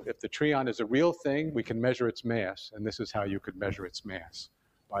will, if the treon is a real thing, we can measure its mass, and this is how you could measure its mass,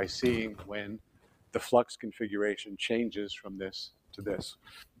 by seeing when the flux configuration changes from this to this.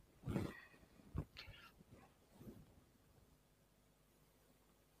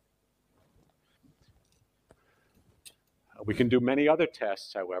 We can do many other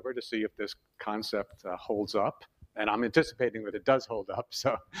tests, however, to see if this concept holds up. And I'm anticipating that it does hold up,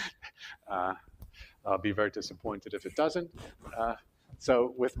 so I'll be very disappointed if it doesn't.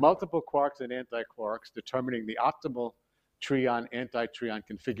 So with multiple quarks and antiquarks, determining the optimal treon-antitreon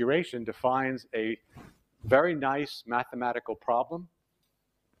configuration defines a very nice mathematical problem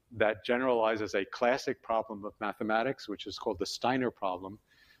that generalizes a classic problem of mathematics, which is called the Steiner problem.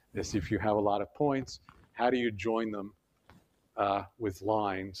 Is if you have a lot of points, how do you join them with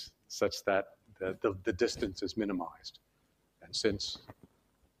lines such that the distance is minimized? And since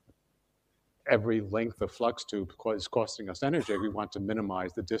every length of flux tube is costing us energy, we want to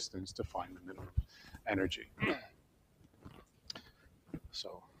minimize the distance to find the minimum energy.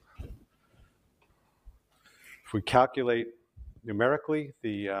 So if we calculate numerically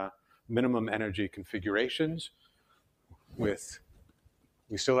the minimum energy configurations we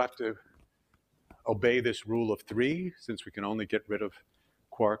still have to obey this rule of 3, since we can only get rid of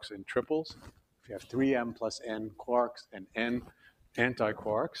quarks in triples. If you have 3m plus n quarks and n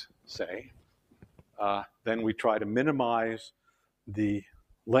antiquarks, say, then we try to minimize the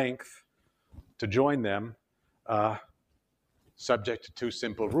length to join them, subject to 2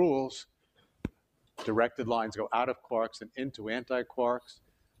 simple rules. Directed lines go out of quarks and into antiquarks,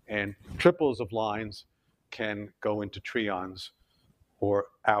 and triples of lines can go into treons or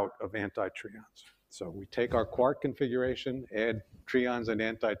out of antitreons. So we take our quark configuration, add treons and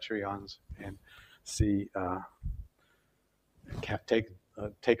antitreons, and see,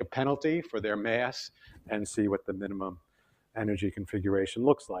 take a penalty for their mass and see what the minimum energy configuration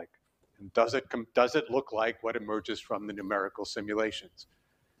looks like. And does it look like what emerges from the numerical simulations?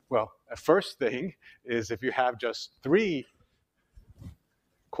 well, the first thing is if you have just 3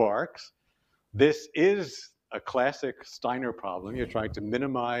 quarks, this is a classic Steiner problem. You're trying to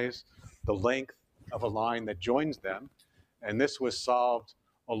minimize the length of a line that joins them. And this was solved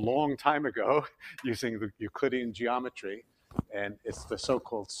a long time ago using the Euclidean geometry. And it's the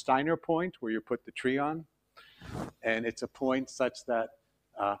so-called Steiner point where you put the trion. And it's a point such that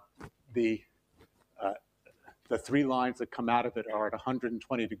the 3 lines that come out of it are at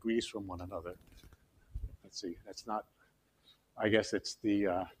 120 degrees from one another. Let's see, that's not, I guess it's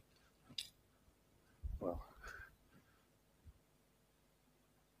the, well,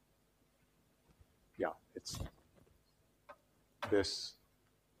 yeah, it's this,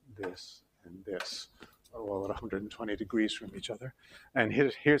 and this are all at 120 degrees from each other. And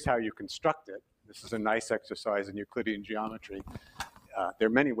here's how you construct it. This is a nice exercise in Euclidean geometry. There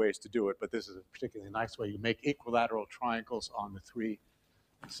are many ways to do it, but this is a particularly nice way. You make equilateral triangles on the 3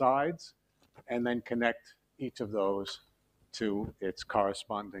 sides, and then connect each of those to its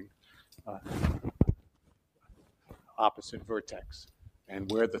corresponding opposite vertex.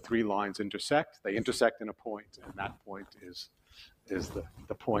 And where the 3 lines intersect, they intersect in a point, and that point is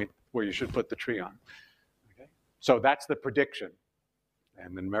the point where you should put the trion. Okay? So that's the prediction.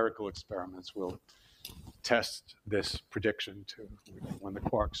 And the numerical experiments will test this prediction to when the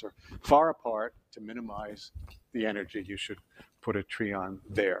quarks are far apart. To minimize the energy, you should put a trion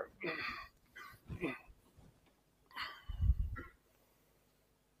there.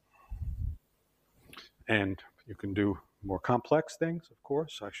 And you can do more complex things, of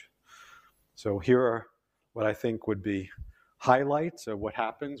course. So here are what I think would be highlights of what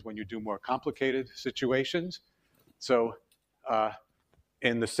happens when you do more complicated situations. So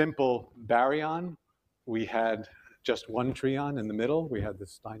in the simple baryon, we had just 1 trion in the middle. We had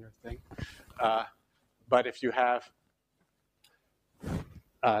this Steiner thing. But if you have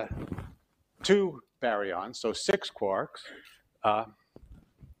 2 baryons, so 6 quarks,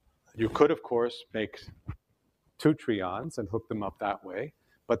 you could, of course, make 2 trions and hook them up that way.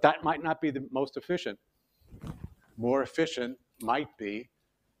 But that might not be the most efficient. More efficient might be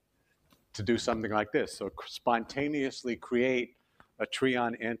to do something like this. So spontaneously create a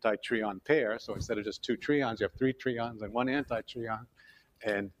trion-anti-trion pair. So instead of just 2 trions, you have 3 trions and 1 anti-trion.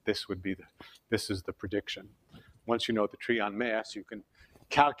 And this is the prediction. Once you know the trion mass, you can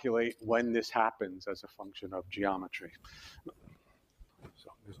calculate when this happens as a function of geometry.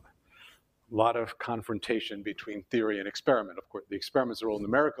 So there's a lot of confrontation between theory and experiment. Of course, the experiments are all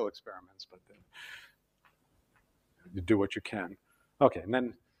numerical experiments, but you do what you can. Okay, and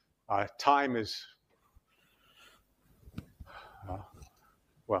then time is,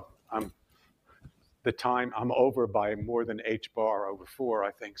 well, I'm over by more than h bar over 4,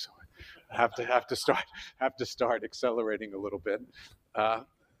 I think. So I have to start accelerating a little bit.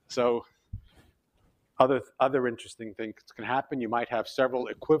 So other interesting things can happen. You might have several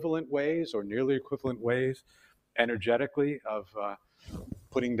equivalent ways or nearly equivalent ways energetically of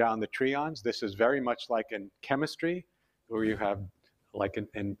putting down the trions. This is very much like in chemistry, where you have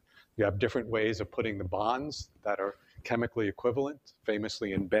you have different ways of putting the bonds that are chemically equivalent,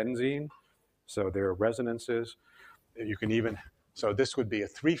 famously in benzene. So there are resonances. You can even, so this would be a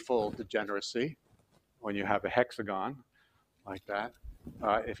 3-fold degeneracy when you have a hexagon like that.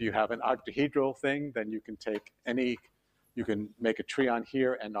 If you have an octahedral thing, then you can take you can make a trion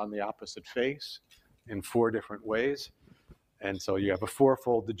here and on the opposite face in 4 different ways. And so you have a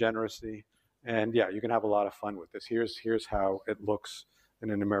 4-fold degeneracy. And yeah, you can have a lot of fun with this. Here's how it looks in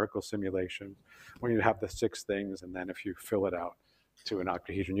a numerical simulation when you have the 6 things, and then if you fill it out to an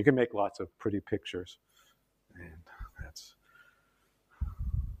octahedron, you can make lots of pretty pictures. And that's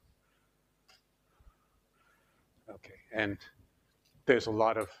okay. And there's a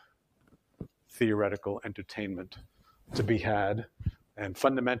lot of theoretical entertainment to be had and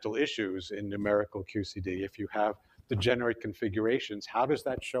fundamental issues in numerical QCD. If you have degenerate configurations, how does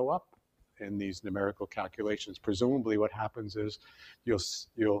that show up in these numerical calculations? Presumably what happens is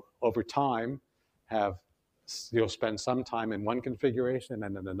you'll over time you'll spend some time in one configuration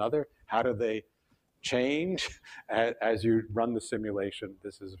and in another. How do they change as you run the simulation?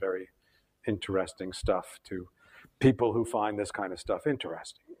 This is very interesting stuff to people who find this kind of stuff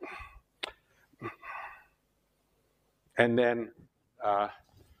interesting. And then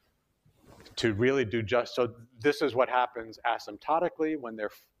to really do so this is what happens asymptotically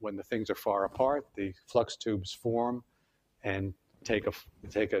when the things are far apart. The flux tubes form and take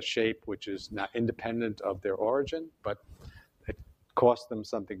a shape which is not independent of their origin, but it costs them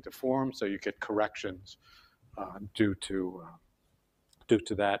something to form, so you get corrections due to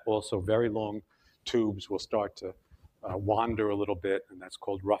that. Also, very long tubes will start to wander a little bit, and that's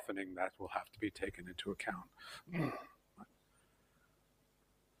called roughening. That will have to be taken into account.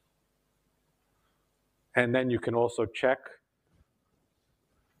 And then you can also check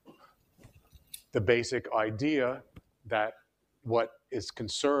the basic idea that what is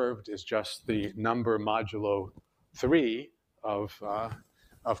conserved is just the number modulo 3 of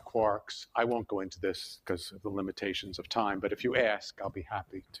quarks. I won't go into this because of the limitations of time, but if you ask, I'll be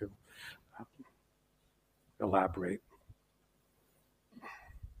happy to elaborate.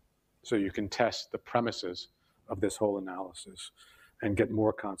 So you can test the premises of this whole analysis and get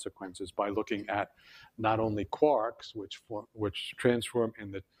more consequences by looking at not only quarks, which transform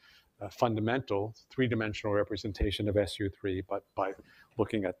in the fundamental three-dimensional representation of SU3, but by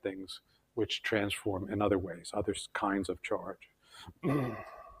looking at things which transform in other ways, other kinds of charge.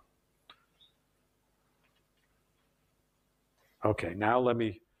 Okay, now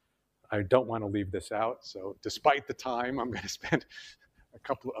I don't want to leave this out, so despite the time, I'm going to spend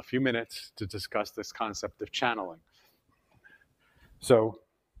a few minutes to discuss this concept of channeling. So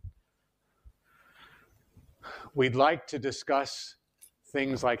we'd like to discuss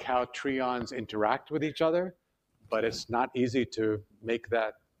things like how trions interact with each other, but it's not easy to make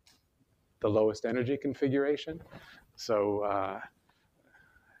that the lowest energy configuration. So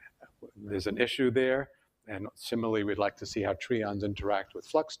there's an issue there. And similarly, we'd like to see how trions interact with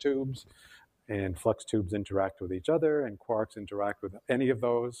flux tubes, and flux tubes interact with each other, and quarks interact with any of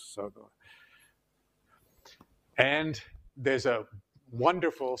those. And there's a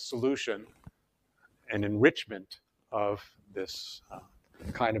wonderful solution, an enrichment of this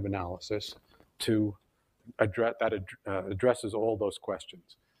kind of analysis to address that addresses all those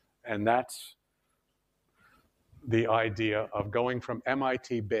questions. And that's the idea of going from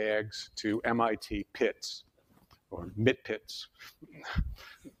MIT bags to MIT pits, or MIT pits,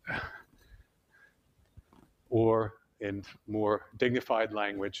 or in more dignified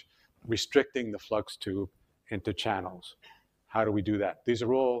language, restricting the flux tube into channels. How do we do that? These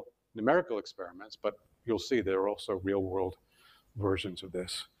are all numerical experiments, but you'll see there are also real-world versions of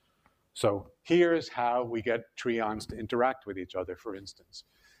this. So here's how we get trions to interact with each other, for instance.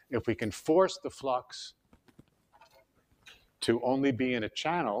 If we can force the flux to only be in a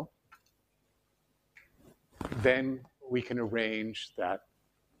channel, then we can arrange that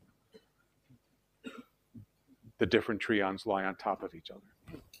the different trions lie on top of each other.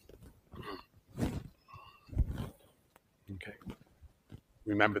 Okay.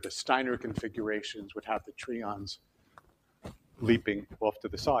 Remember, the Steiner configurations would have the trions leaping off to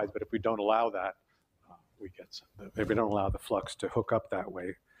the sides, but if we don't allow that, if we don't allow the flux to hook up that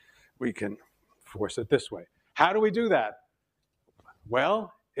way, we can force it this way. How do we do that?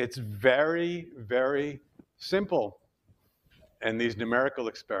 Well, it's very, very simple. In these numerical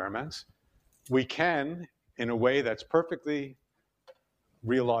experiments, we can, in a way that's perfectly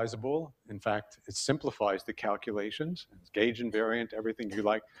realizable, in fact, it simplifies the calculations, it's gauge invariant, everything you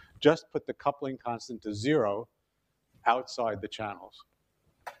like, just put the coupling constant to 0 outside the channels.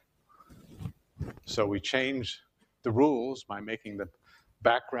 So we change the rules by making the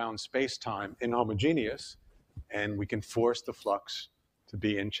background space-time inhomogeneous, and we can force the flux to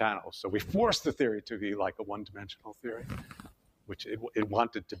be in channels. So we force the theory to be like a one-dimensional theory, which it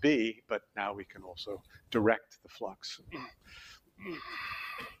wanted to be, but now we can also direct the flux.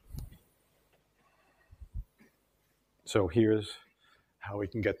 So here's how we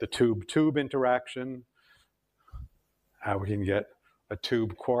can get the tube-tube interaction, how we can get a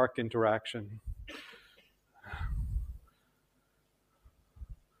tube-quark interaction.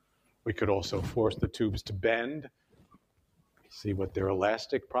 We could also force the tubes to bend, see what their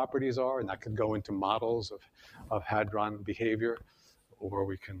elastic properties are, and that could go into models of hadron behavior, or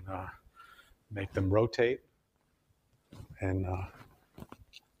we can make them rotate. And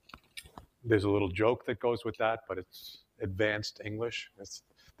there's a little joke that goes with that, but it's advanced English.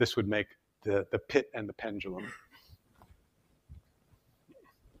 This would make the pit and the pendulum.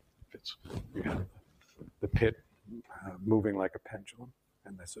 You have the pit moving like a pendulum.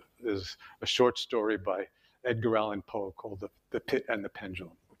 And this is a short story by Edgar Allan Poe called The Pit and the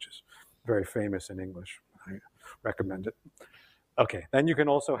Pendulum, which is very famous in English. I recommend it. Okay, then you can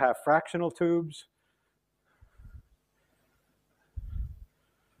also have fractional tubes.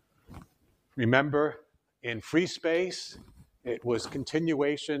 Remember, in free space, it was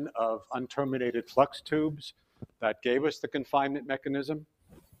continuation of unterminated flux tubes that gave us the confinement mechanism.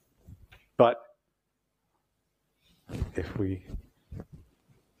 But if we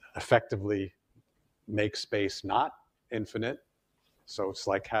effectively make space not infinite, so it's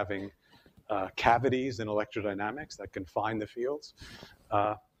like having cavities in electrodynamics that confine the fields,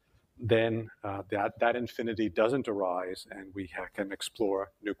 then that infinity doesn't arise, and we can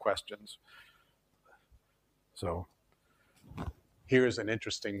explore new questions. So here's an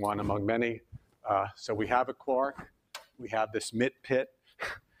interesting one among many. So we have a quark, we have this MIT pit,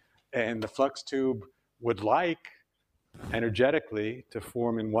 and the flux tube would like energetically to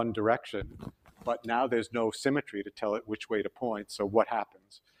form in one direction, but now there's no symmetry to tell it which way to point. So what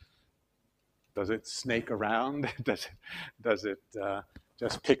happens? Does it snake around? Does it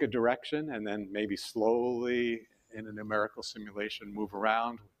just pick a direction and then maybe slowly in a numerical simulation move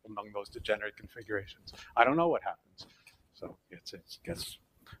around among those degenerate configurations? I don't know what happens. So it gets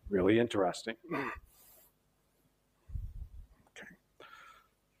really interesting. Okay.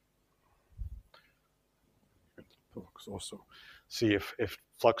 Also see if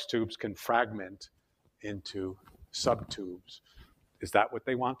flux tubes can fragment into subtubes. Is that what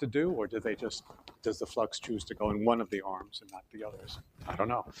they want to do, or does the flux choose to go in one of the arms and not the others? I don't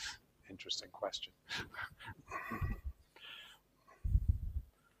know. Interesting question.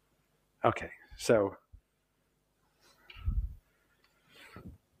 Okay, so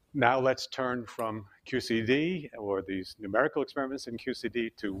now let's turn from QCD or these numerical experiments in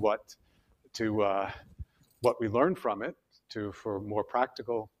QCD to what we learned from it for more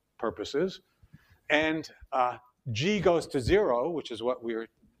practical purposes. And G goes to 0, which is what we're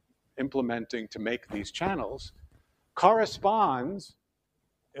implementing to make these channels, corresponds,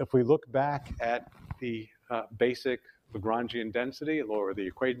 if we look back at the basic Lagrangian density or the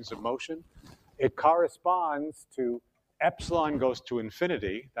equations of motion, it corresponds to epsilon goes to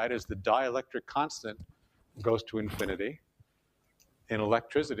infinity, that is the dielectric constant goes to infinity in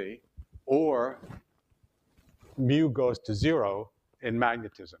electricity, or mu goes to 0 in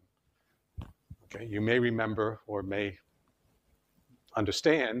magnetism. Okay, you may remember or may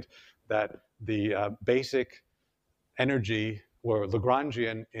understand that the basic energy or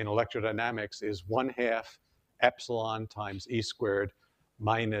Lagrangian in electrodynamics is 1/2 epsilon times E squared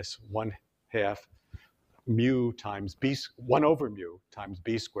minus 1/2 mu times B, 1 over mu times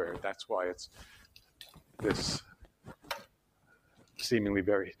B squared. That's why it's this seemingly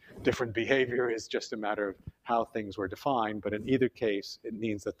very different behavior is just a matter of how things were defined. But in either case, it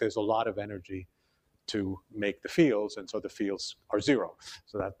means that there's a lot of energy to make the fields, and so the fields are 0.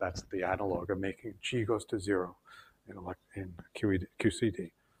 So that's the analog of making G goes to 0 in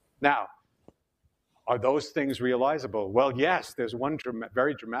QCD. Now, are those things realizable? Well, yes, there's one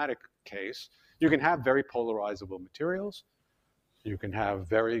very dramatic case. You can have very polarizable materials. You can have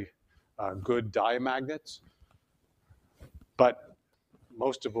very good diamagnets. But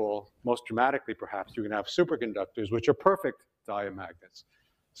most of all, most dramatically perhaps, you can have superconductors, which are perfect diamagnets.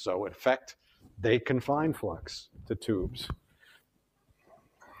 So in effect, they confine flux to tubes.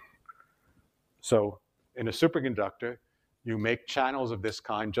 So in a superconductor, you make channels of this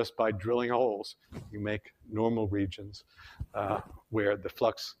kind just by drilling holes. You make normal regions where the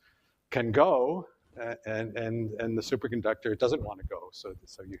flux can go, and the superconductor doesn't want to go. So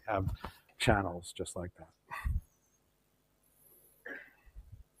you have channels just like that.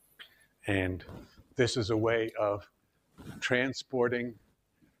 And this is a way of transporting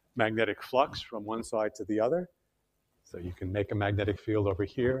magnetic flux from one side to the other. So you can make a magnetic field over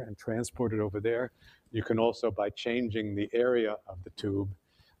here and transport it over there. You can also, by changing the area of the tube,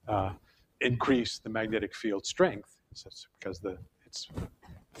 increase the magnetic field strength, because it's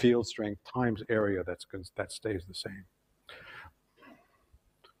field strength times area that stays the same.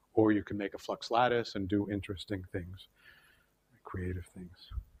 Or you can make a flux lattice and do interesting things, creative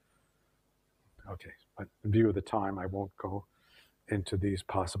things. Okay, but in view of the time, I won't go into these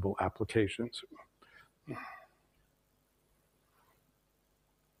possible applications.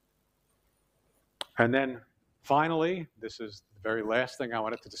 And then finally, this is the very last thing I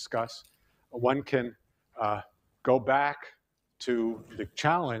wanted to discuss. One can go back to the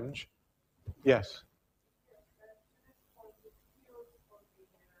challenge. Yes?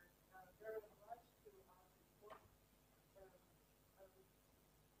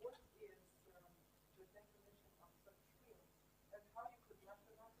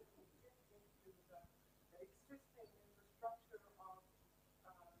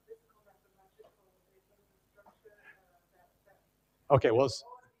 Okay, well,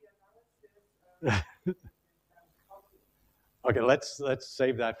 okay, let's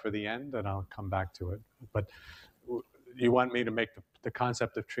save that for the end, and I'll come back to it. But you want me to make the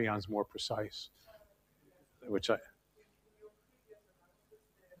concept of trions more precise, which I.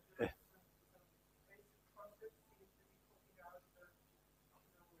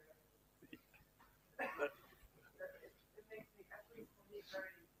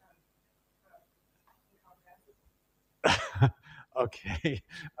 Okay.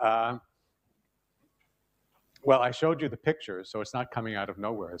 Well, I showed you the pictures, so it's not coming out of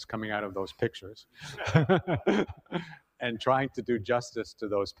nowhere. It's coming out of those pictures. And trying to do justice to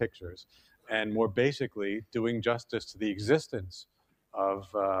those pictures. And more basically, doing justice to the existence of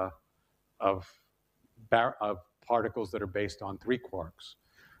particles that are based on 3 quarks.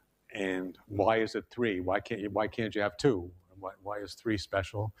 And why is it 3? Why can't you have 2? Why is 3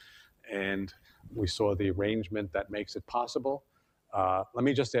 special? And we saw the arrangement that makes it possible. Let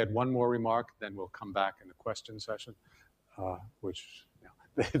me just add one more remark, then we'll come back in the question session,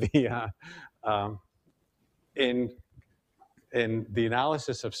 in the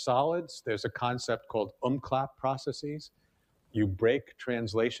analysis of solids, there's a concept called Umklapp processes. You break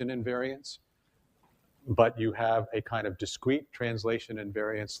translation invariance, but you have a kind of discrete translation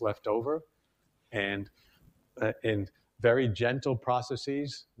invariance left over. And in very gentle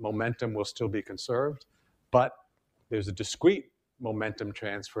processes, momentum will still be conserved, but there's a discrete momentum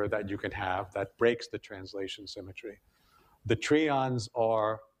transfer that you can have that breaks the translation symmetry. The trions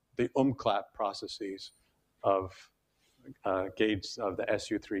are the Umklapp processes of gauge of the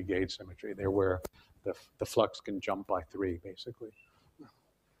SU3 gauge symmetry. They're where the flux can jump by 3, basically.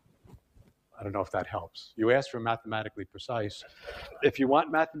 I don't know if that helps. You asked for mathematically precise. If you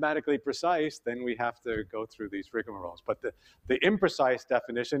want mathematically precise, then we have to go through these rigmaroles. But the imprecise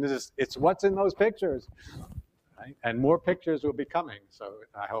definition is it's what's in those pictures. Right? And more pictures will be coming, so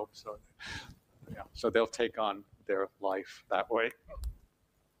I hope so. Yeah, so they'll take on their life that way.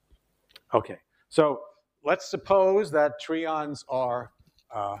 Okay, so let's suppose that trions are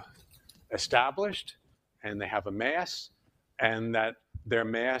established and they have a mass, and that their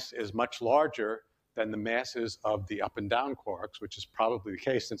mass is much larger than the masses of the up and down quarks, which is probably the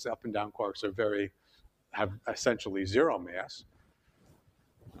case since the up and down quarks have essentially 0 mass.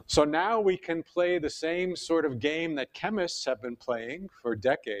 So now we can play the same sort of game that chemists have been playing for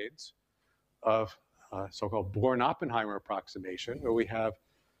decades of so-called Born-Oppenheimer approximation, where we have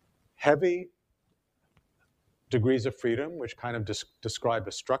heavy degrees of freedom, which kind of describe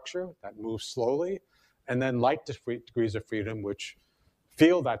a structure that moves slowly, and then light degrees of freedom, which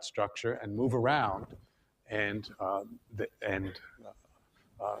feel that structure and move around and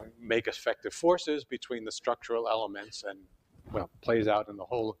make effective forces between the structural elements and, well, plays out in the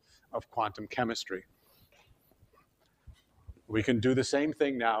whole of quantum chemistry. We can do the same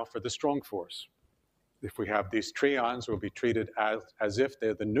thing now for the strong force. If we have these trions, we'll be treated as if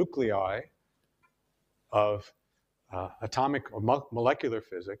they're the nuclei of atomic or molecular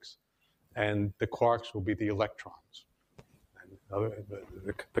physics, and the quarks will be the electrons. And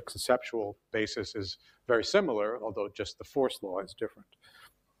the conceptual basis is very similar, although just the force law is different.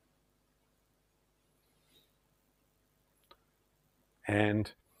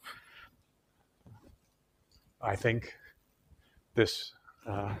 And I think this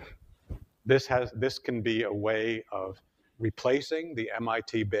can be a way of replacing the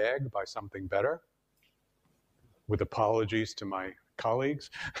MIT bag by something better, with apologies to my colleagues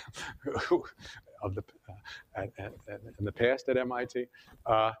in the past at MIT,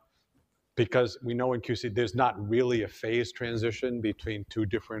 because we know in QC there's not really a phase transition between 2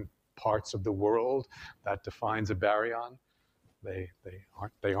 different parts of the world that defines a baryon. They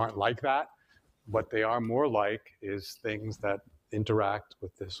aren't like that. What they are more like is things that interact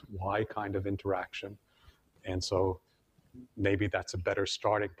with this Y kind of interaction. And so maybe that's a better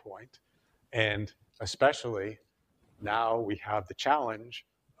starting point. And especially now we have the challenge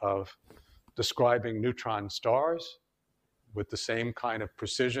of describing neutron stars with the same kind of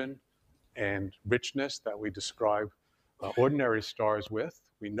precision and richness that we describe ordinary stars with.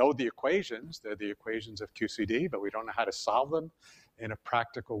 We know the equations, they're the equations of QCD, but we don't know how to solve them in a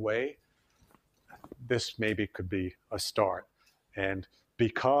practical way. This maybe could be a start. And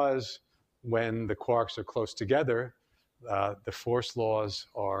because when the quarks are close together, the force laws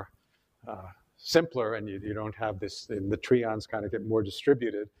are simpler, and you don't have this, and the trions kind of get more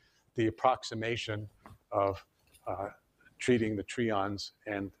distributed, the approximation of treating the trions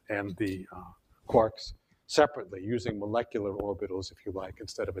and the quarks separately, using molecular orbitals, if you like,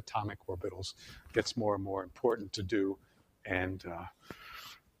 instead of atomic orbitals, gets more and more important to do. And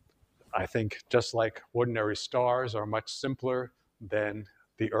I think just like ordinary stars are much simpler than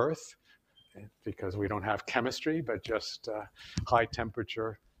the Earth, because we don't have chemistry, but just high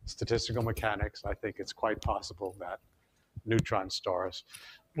temperature statistical mechanics, I think it's quite possible that neutron stars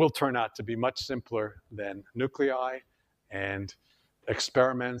will turn out to be much simpler than nuclei, and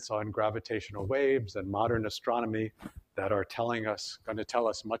experiments on gravitational waves and modern astronomy that are going to tell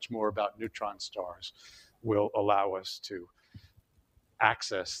us much more about neutron stars will allow us to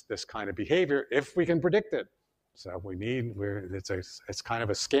access this kind of behavior if we can predict it. So it's kind of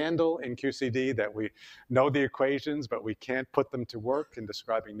a scandal in QCD that we know the equations, but we can't put them to work in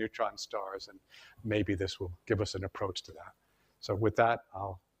describing neutron stars, and maybe this will give us an approach to that. So with that,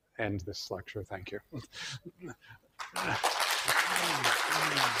 I'll end this lecture. Thank you.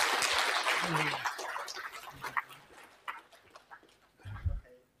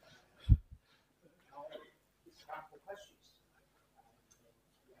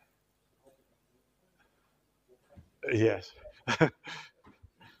 Yes. Okay.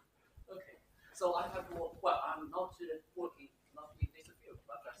 So I have well, I'm not working not in this field,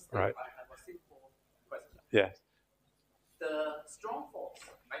 but still Right. I have a simple question. Yes. The strong force,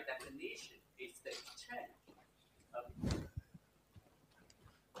 by definition, is the exchange.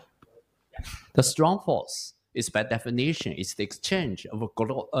 The strong force is by definition is the exchange of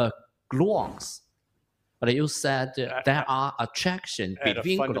gluons. But you said there are attractions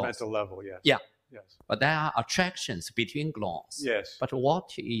between At a fundamental gluons. level, yes. Yeah. Yes. But there are attractions between gluons. Yes. But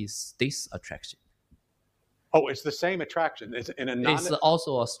what is this attraction? Oh, it's the same attraction. It's in a non. It's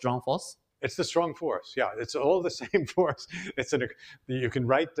also a strong force. It's the strong force. Yeah, it's all the same force. You can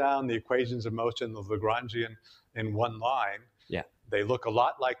write down the equations of motion of Lagrangian in one line. Yeah. They look a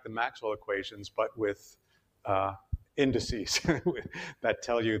lot like the Maxwell equations, but with indices that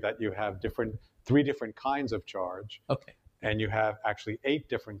tell you that you have three different kinds of charge. Okay. And you have actually 8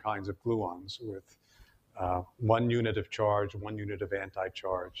 different kinds of gluons with 1 unit of charge, 1 unit of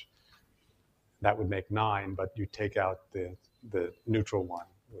anti-charge. That would make 9, but you take out the neutral one,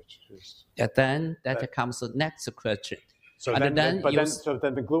 which is. Yeah, then that comes the next question. So And then, then so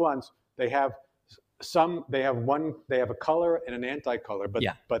then the gluons, they have a color and an anti-color,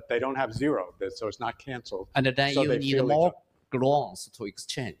 but they don't have 0, so it's not canceled. And then So you they need feel more gluons to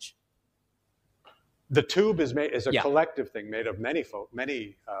exchange. The tube is a Yeah. collective thing made of many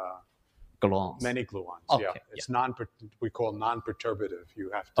Gluons. gluons. Okay, Yeah, it's we call non-perturbative.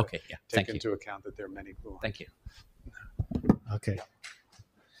 You have to Okay, yeah. take into account that there are many gluons. Thank you. Okay.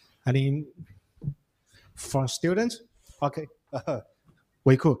 I mean, for students, okay,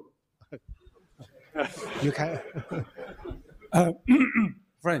 we could. You can.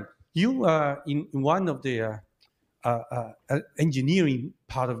 Frank, you in one of the engineering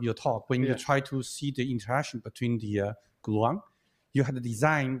part of your talk, when you try to see the interaction between the gluon, you had a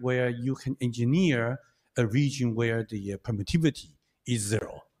design where you can engineer a region where the permittivity is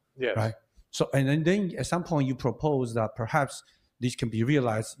 0. Yes. Right. So and then at some point you propose that perhaps this can be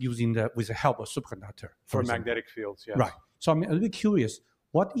realized with the help of superconductor For example. magnetic fields, yes. Right. So I'm a little bit curious.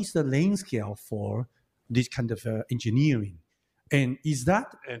 What is the length scale for this kind of engineering, and is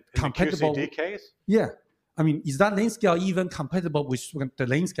that In compatible? the QCD case? Yeah. I mean, is that length scale even compatible with the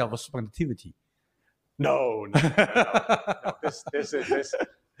length scale of superconductivity? No.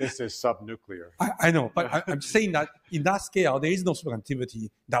 This is subnuclear. I know, but I'm saying that in that scale, there is no superconductivity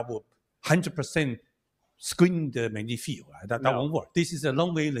that will 100% screen the magnetic field. Right? That won't work. This is a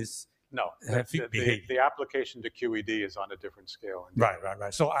long wavelength. No, behavior. the application to QED is on a different scale.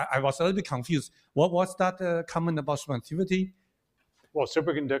 Right. So I was a little bit confused. What was that comment about superconductivity? Well,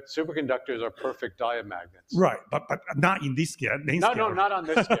 superconductors are perfect diamagnets. Right, but not in this scale. No, not on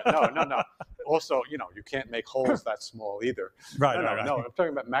this scale. No. Also, you can't make holes that small either. Right. No, I'm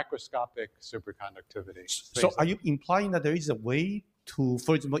talking about macroscopic superconductivity. So are you implying that there is a way to,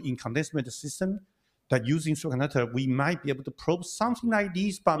 for example, in condensate system, that using superconductor, we might be able to probe something like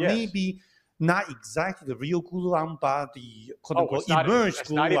this, but maybe not exactly the real gluon, but the quote-unquote emerged gluon.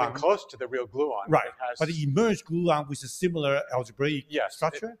 It's not even close to the real gluon. Right, but the emerged gluon with a similar algebraic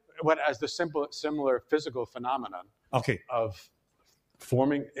structure? As the similar physical phenomenon of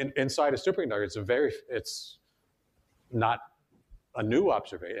forming inside a superconductor. It's not a new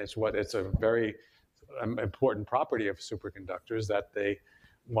observation. It's a very important property of superconductors that they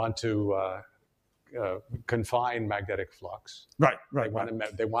want to confine magnetic flux. Right.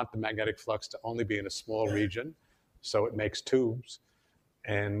 They want the magnetic flux to only be in a small region, so it makes tubes,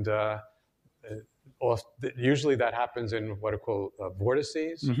 and usually that happens in what are called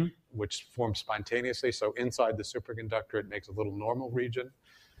vortices, which form spontaneously. So inside the superconductor, it makes a little normal region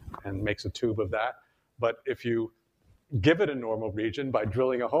and makes a tube of that. But if you give it a normal region by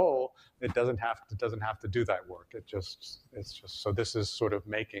drilling a hole, it doesn't have to do that work. It's just so this is sort of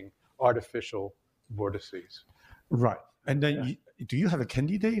making artificial vortices. Right. And then do you have a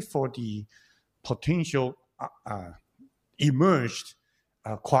candidate for the potential emerged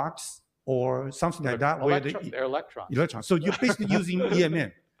quarks or something like that? They're electrons. Electrons. So you're basically using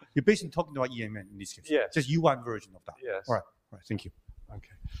EMN. You're basically talking about EMN in this case. Yes. Just U1 version of that. Yes. All right. Thank you.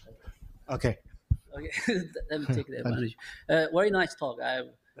 Okay. Okay, let me take the advantage. Very nice talk.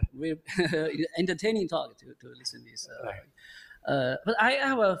 really entertaining talk to listen to this. But I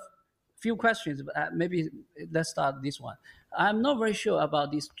have a few questions. But maybe let's start this one. I'm not very sure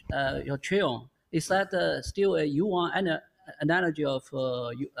about this. Your trion, is that still a U1 analogy of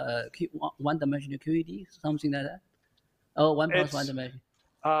one-dimensional QED, something like that? Oh, 1 plus 1 dimension.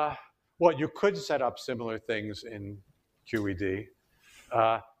 Well, you could set up similar things in QED.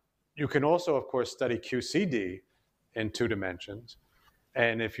 You can also, of course, study QCD in 2 dimensions.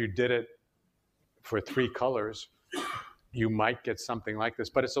 And if you did it for 3 colors, you might get something like this.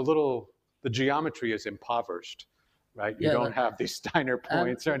 But it's a little, the geometry is impoverished, right? You don't have these Steiner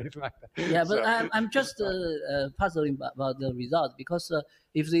points or anything like that. Yeah, but I'm just puzzling about the result, because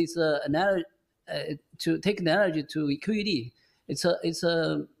if it's analogy, to take an analogy to QED,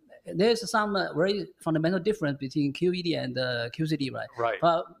 there's some very fundamental difference between QED and QCD, right? Right.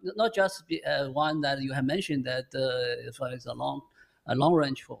 But not just one that you have mentioned, that for example, a long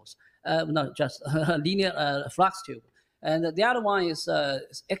range force, not just a linear flux tube. And the other one is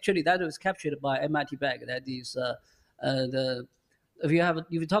actually that was captured by MIT bag. That is if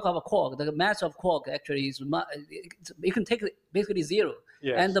you talk about quark, the mass of quark actually is you can take basically 0.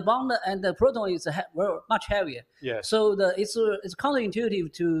 Yes. And the bond and the proton is much heavier. Yes. So it's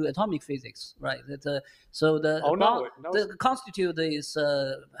counterintuitive to atomic physics, right? So the the constitute is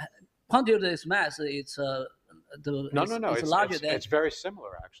quantity is mass. It's It's larger than. It's very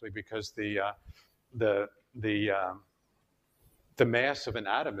similar actually, because the mass of an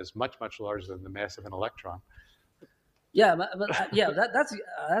atom is much larger than the mass of an electron. Yeah, but that's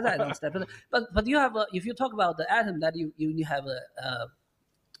I understand. But you have if you talk about the atom, that you have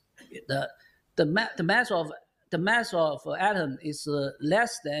the mass of atom is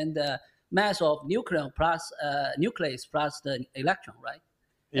less than the mass of nucleus plus the electron, right?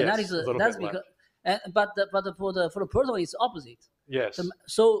 Yes, and that is that's because. But for the proton, it's opposite. Yes.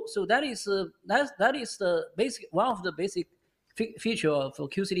 So that is the basic, one of the basic feature for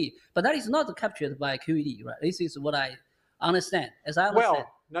QCD. But that is not captured by QED, right? This is what I understand. As I understand.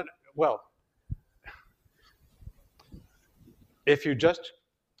 Well, if you just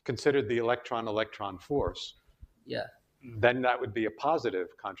considered the electron force, yeah, then that would be a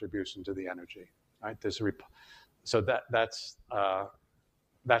positive contribution to the energy, right? So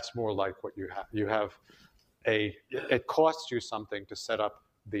that's more like what you have. You have it costs you something to set up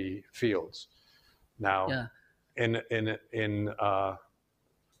the fields. Now, yeah. in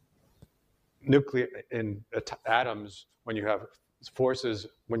atoms, when you have forces,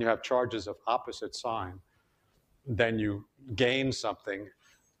 when you have charges of opposite sign, then you gain something.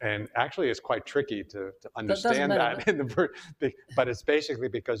 And actually, it's quite tricky to understand that but it's basically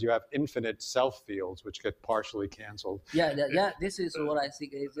because you have infinite self fields which get partially canceled. Yeah. This is what I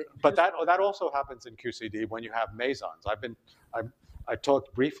think. But that also happens in QCD when you have mesons. I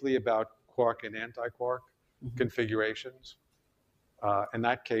talked briefly about quark and anti-quark configurations. In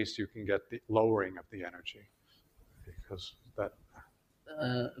that case, you can get the lowering of the energy because that.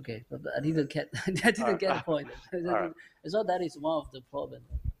 Okay, but I didn't get the point. I thought that is one of the problems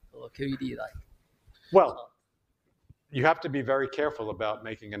for QED. Well, you have to be very careful about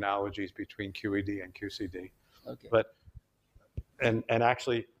making analogies between QED and QCD. Okay. But and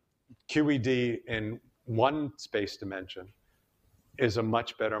actually, QED in one space dimension is a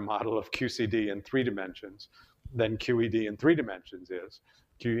much better model of QCD in 3 dimensions than QED in 3 dimensions is.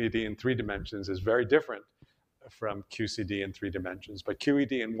 QED in 3 dimensions is very different from QCD in 3 dimensions, but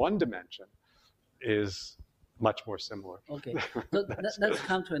QED in 1 dimension is much more similar. Okay, so let's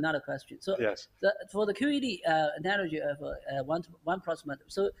come to another question. So yes, for the QED analogy of 1 plus 1,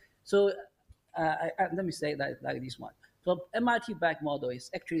 let me say like this one. So MIT back model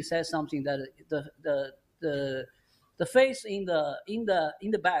is actually says something that the phase in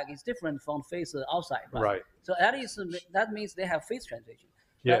the bag is different from phase outside, right? Right. So that means they have phase transition.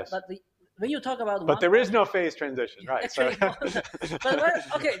 Yes. But when you talk about there is no phase transition, right? Actually,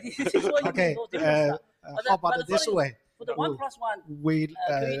 okay, this is what you go different stuff. How about this way? For the 1 plus 1, we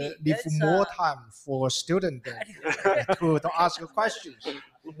leave more time for students to ask questions.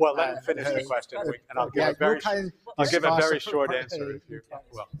 Well, let me finish the question, and I'll give a very short answer. If you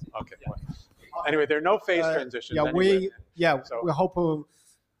well, okay. Well. Anyway, there are no phase transitions. We hope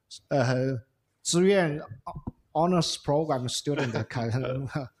志愿 honors program student can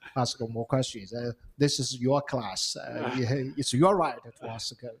ask more questions. This is your class. It's your right to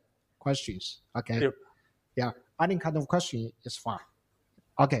ask questions. Okay. Yep. Yeah. Any kind of question is fine.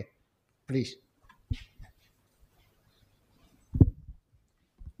 Okay. Please.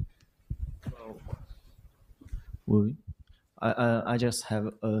 I just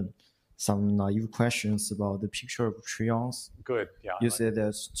have a some naive questions about the picture of trions. Good, yeah. You said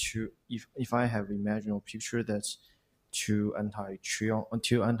that if I have imagined a picture that two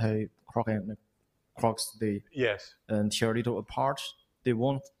anti-quarks they Yes. tear a little apart, they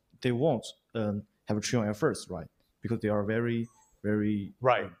won't have a trion at first, right? Because they are very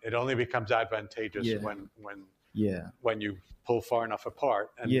Right. It only becomes advantageous Yeah. when you pull far enough apart.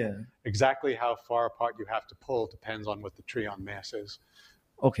 And exactly how far apart you have to pull depends on what the trion mass is.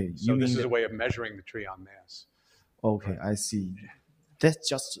 Okay. So this is a way of measuring the trion mass. Okay, I see. That's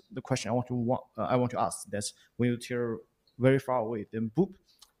just the question I want to ask. That's when you tear very far away, then boop,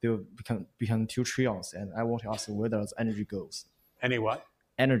 they will become two trions. And I want to ask where does energy goes? Any what?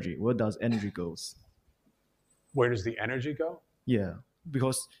 Energy. Where does energy goes? Where does the energy go? Yeah,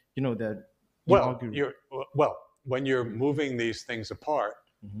 because you know that. Well, when you're moving these things apart,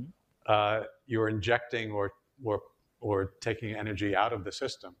 you're injecting or taking energy out of the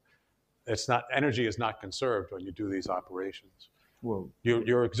system. It's not, energy is not conserved when you do these operations. Well,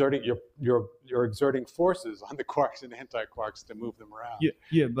 you're exerting forces on the quarks and anti-quarks to move them around.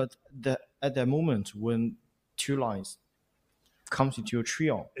 Yeah, but at that moment when two lines comes into a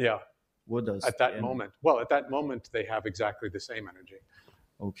trion, what does at that moment? Well, at that moment they have exactly the same energy.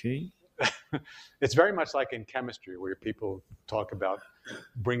 Okay. It's very much like in chemistry, where people talk about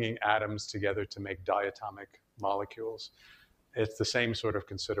bringing atoms together to make diatomic molecules. It's the same sort of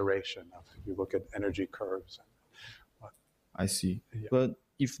consideration of, if you look at energy curves. I see. Yeah. But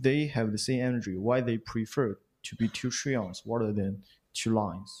if they have the same energy, why they prefer to be two trions rather than two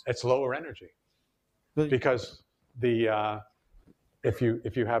lines? It's lower energy. But because if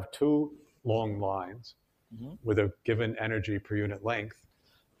you have two long lines with a given energy per unit length,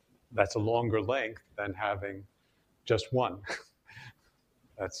 that's a longer length than having just one.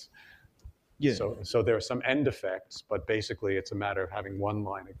 That's So there are some end effects, but basically it's a matter of having one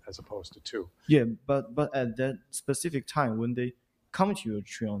line as opposed to two. Yeah, but at that specific time when they come to a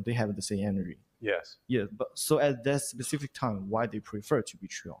trion, they have the same energy. Yes. Yeah, but so at that specific time, why they prefer to be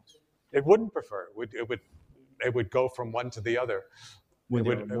trions? It wouldn't prefer. It would go from one to the other. You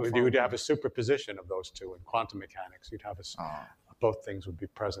would have a superposition of those two. In quantum mechanics, you'd have both things would be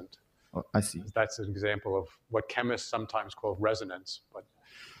present. Oh, I see. That's an example of what chemists sometimes call resonance. But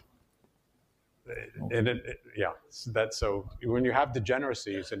so when you have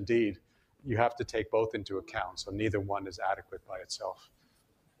degeneracies, indeed, you have to take both into account. So neither one is adequate by itself.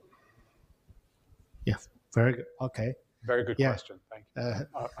 Yeah, very good. Okay. Very good question. Thank you.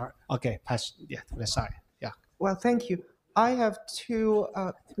 Okay, pass to the side. Yeah. Well, thank you. I have two.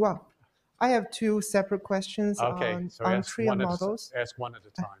 I have two separate questions on trion models. Ask one at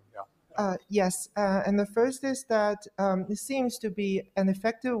a time. Yeah. Yes, and the first is that it seems to be an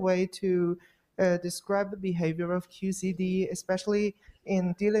effective way to describe the behavior of QCD, especially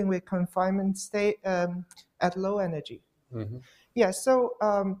in dealing with confinement state at low energy. Mm-hmm. Yeah. So,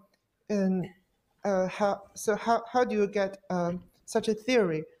 how do you get such a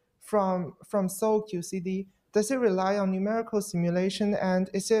theory from Seoul QCD? Does it rely on numerical simulation, and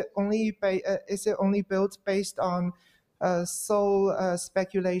is it only built based on Seoul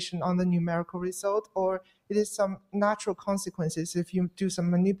speculation on the numerical result, or it is some natural consequences if you do some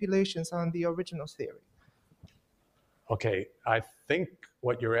manipulations on the original theory? Okay, I think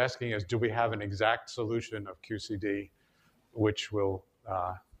what you're asking is, do we have an exact solution of QCD which will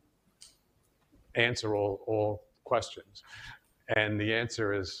answer all questions? And the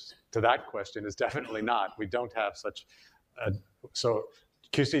answer is, to that question, is definitely not. We don't have such so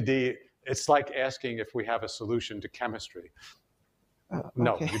QCD, it's like asking if we have a solution to chemistry.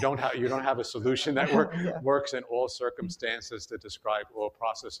 No, you don't have a solution that works in all circumstances to describe all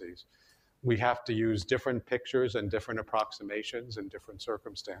processes. We have to use different pictures and different approximations in different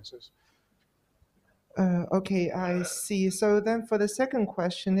circumstances. Okay, I see. So then for the second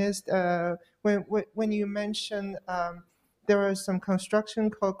question is, when you mention there are some construction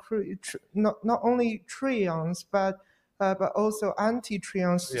called not only trions, but also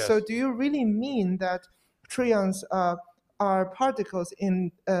anti-trions. Yes. So do you really mean that trions are particles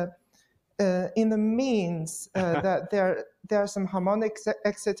in the means that there are some harmonic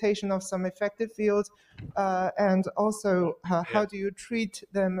excitation of some effective fields, and also how do you treat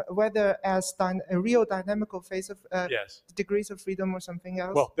them, whether as a real dynamical phase of degrees of freedom or something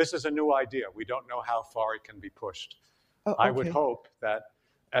else? Well, this is a new idea. We don't know how far it can be pushed. Oh, okay. I would hope that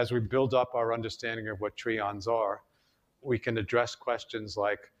as we build up our understanding of what trions are, we can address questions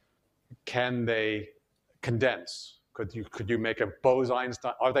like, can they condense? Could you make a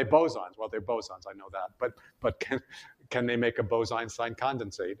Bose-Einstein? Are they bosons? Well, they're bosons, I know that. But can they make a Bose-Einstein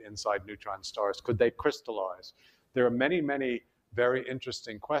condensate inside neutron stars? Could they crystallize? There are many very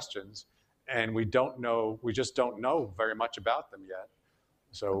interesting questions, and we just don't know very much about them yet.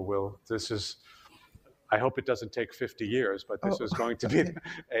 So I hope it doesn't take 50 years, but this is going to be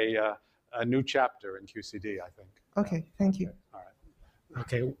a new chapter in QCD, I think. Okay, thank you. All right.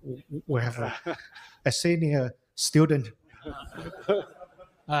 Okay, we have a senior student.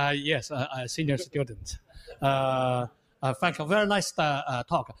 Yes, a senior student. Thank you. Very nice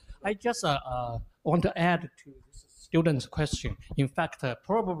talk. I just want to add to this student's question. In fact,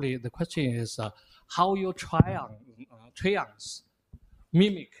 probably the question is how your trions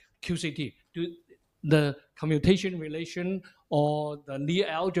mimic QCD. Do the commutation relation or the Lie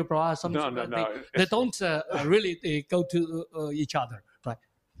algebra, something they don't really they go to each other, right?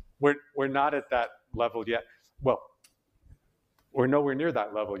 We're not at that level yet. Well, we're nowhere near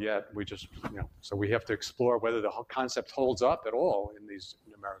that level yet. We just, so we have to explore whether the whole concept holds up at all in these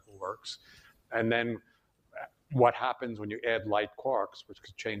numerical works. And then what happens when you add light quarks, which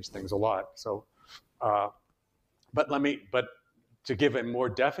could change things a lot. So, but to give a more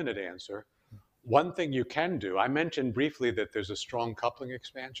definite answer, one thing you can do, I mentioned briefly that there's a strong coupling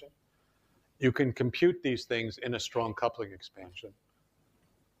expansion. You can compute these things in a strong coupling expansion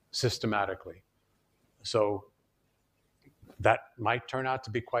systematically. So that might turn out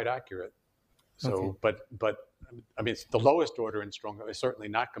to be quite accurate. So, okay. but I mean, it's the lowest order in strong is certainly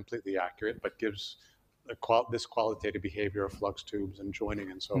not completely accurate, but gives this qualitative behavior of flux tubes and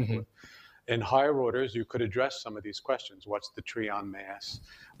joining and so forth. In higher orders, you could address some of these questions. What's the trion mass?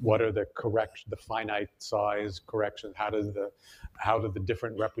 What are the finite size corrections? How do the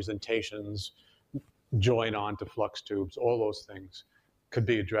different representations join onto flux tubes? All those things could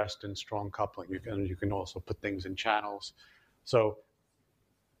be addressed in strong coupling. You can also put things in channels. So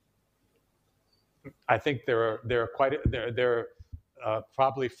I think there are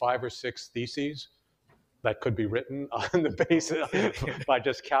probably 5 or 6 theses that could be written on the basis by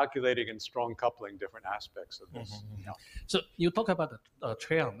just calculating in strong coupling different aspects of this. So you talk about the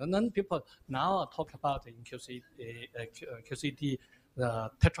trion, and then people now talk about in QCD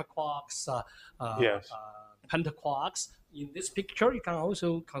the tetraquarks, yes. pentaquarks. In this picture, you can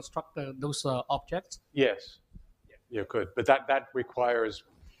also construct those objects. Yes, you could, but that requires,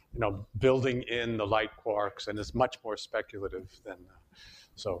 building in the light quarks, and is much more speculative than.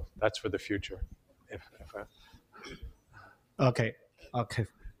 So that's for the future. Okay,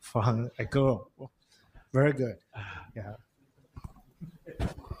 from a girl, very good. Yeah.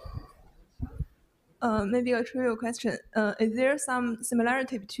 Maybe a trivial question. Is there some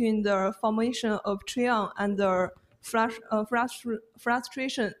similarity between the formation of trion and the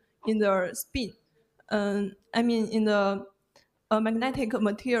frustration in the spin? I mean, in the magnetic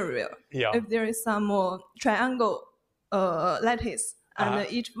material, if there is some triangle lattice, and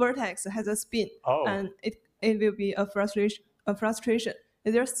each vertex has a spin, and it will be a frustration.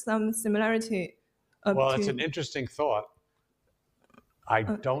 Is there some similarity? Well, it's an interesting thought. I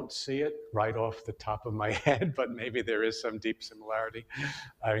don't see it right off the top of my head, but maybe there is some deep similarity.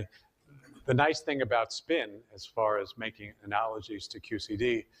 The nice thing about spin, as far as making analogies to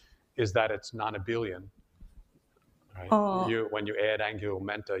QCD, is that it's non-abelian. Right? When you add angular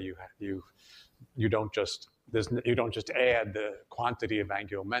momenta, you don't just add the quantity of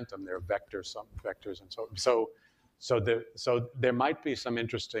angular momentum. There are vectors, and so there might be some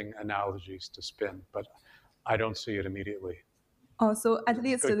interesting analogies to spin, but I don't see it immediately. So at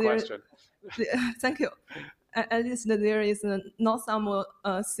least Good question. Thank you. At least there is not some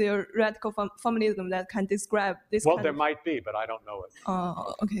theoretical formalism that can describe this. Well, there might be, but I don't know it.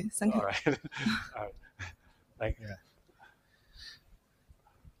 Okay, thank you. All right. All right. Thank you.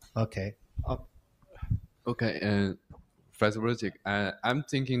 Okay. Okay, Professor Wilczek, I'm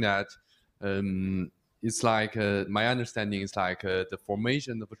thinking that it's like my understanding is like the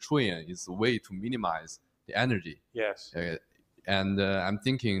formation of a trion is a way to minimize the energy. Yes. And I'm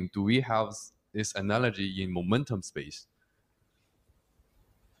thinking, do we have this analogy in momentum space?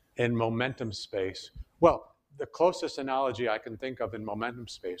 In momentum space, well, the closest analogy I can think of in momentum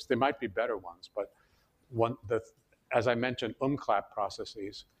space, there might be better ones, but as I mentioned, umklapp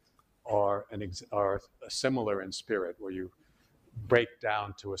processes are similar in spirit, where you break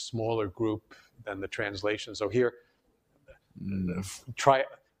down to a smaller group than the translation. So here,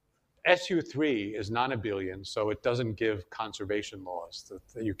 SU3 is non-abelian, so it doesn't give conservation laws.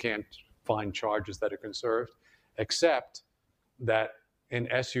 That you can't find charges that are conserved, except that in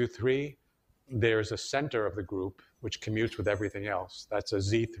SU3, there's a center of the group which commutes with everything else. That's a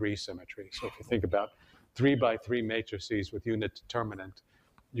Z3 symmetry. So if you think about 3 by 3 matrices with unit determinant,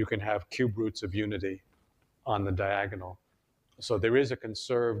 you can have cube roots of unity on the diagonal. So there is a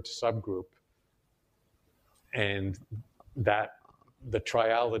conserved subgroup, and that the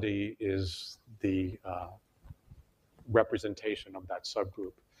triality is the representation of that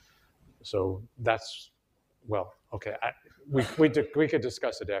subgroup. So that's, well, okay. We could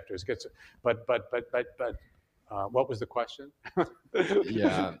discuss it after. But what was the question?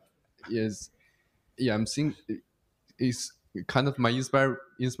 Yeah, yes, yeah. I'm seeing it's kind of my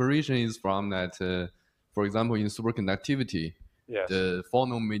inspiration is from that. For example, in superconductivity, yes. the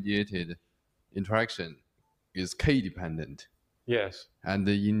phonon-mediated interaction is K-dependent. Yes. And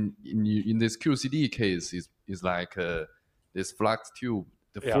in this QCD case, is like this flux tube.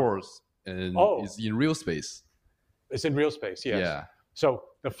 The force is in real space. It's in real space, yes. Yeah. So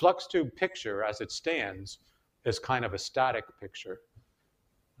the flux tube picture, as it stands, is kind of a static picture.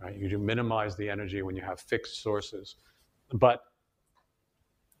 Right? You do minimize the energy when you have fixed sources. But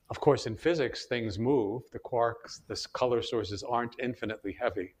of course, in physics, things move. The quarks, the color sources aren't infinitely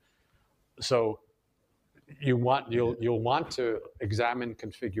heavy. So you'll want to examine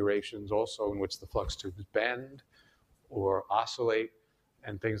configurations also in which the flux tubes bend or oscillate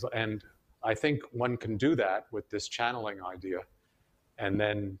and things. And I think one can do that with this channeling idea, and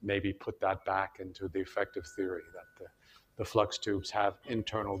then maybe put that back into the effective theory that the flux tubes have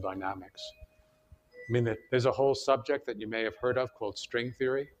internal dynamics. I mean, there's a whole subject that you may have heard of called string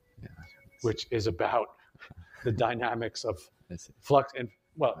theory, which is about the dynamics of flux. And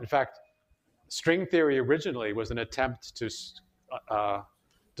well, in fact, string theory originally was an attempt to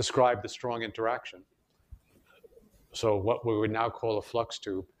describe the strong interaction. So what we would now call a flux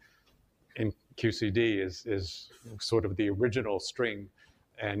tube in QCD is sort of the original string,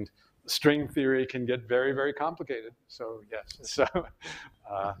 and string theory can get very, very complicated. So yes,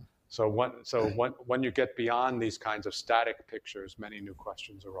 so when you get beyond these kinds of static pictures, many new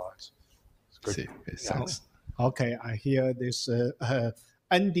questions arise. It's good. Yes. Okay, I hear this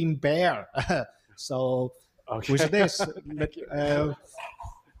ending bear. So with this,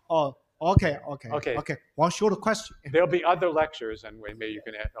 okay. One short question. There'll be other lectures, and maybe you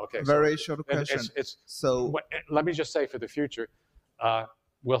can add. Okay. Very short question. So let me just say for the future,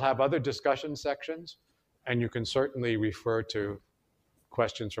 we'll have other discussion sections, and you can certainly refer to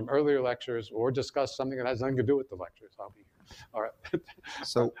questions from earlier lectures or discuss something that has nothing to do with the lectures. I'll be here. All right.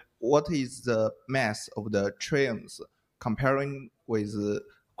 So what is the mass of the trions comparing with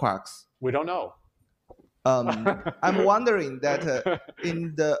quarks? We don't know. I'm wondering that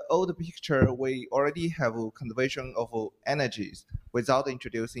in the old picture, we already have a conservation of energies without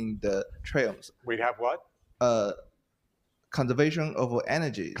introducing the trions. We have what? Conservation of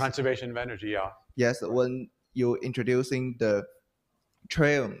energies. Conservation of energy, yeah. Yes, when you're introducing the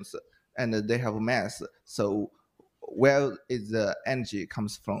trions and they have mass, so where is the energy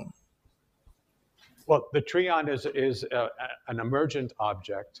comes from? Well, the trion is an emergent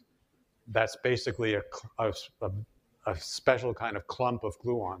object that's basically a special kind of clump of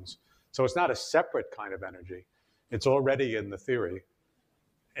gluons. So it's not a separate kind of energy. It's already in the theory.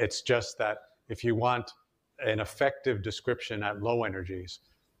 It's just that if you want an effective description at low energies,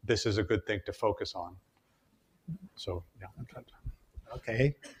 this is a good thing to focus on. So, yeah.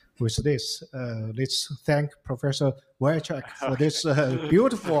 Okay. With this, let's thank Professor Wilczek for this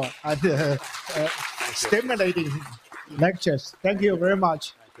beautiful and stimulating lectures. Thank you very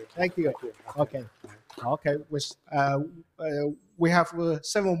much. Thank you. Okay. We have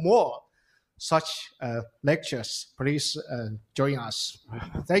several more such lectures. Please join us.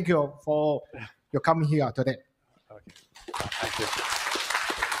 Thank you for your coming here today. Okay. Thank you.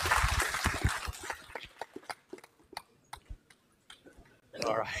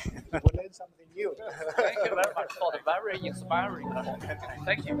 All right. We learned something new. Thank you very much for the very inspiring talk.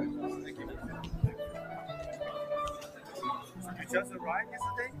 Thank you. Thank you. You just arrived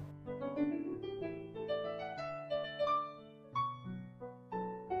yesterday?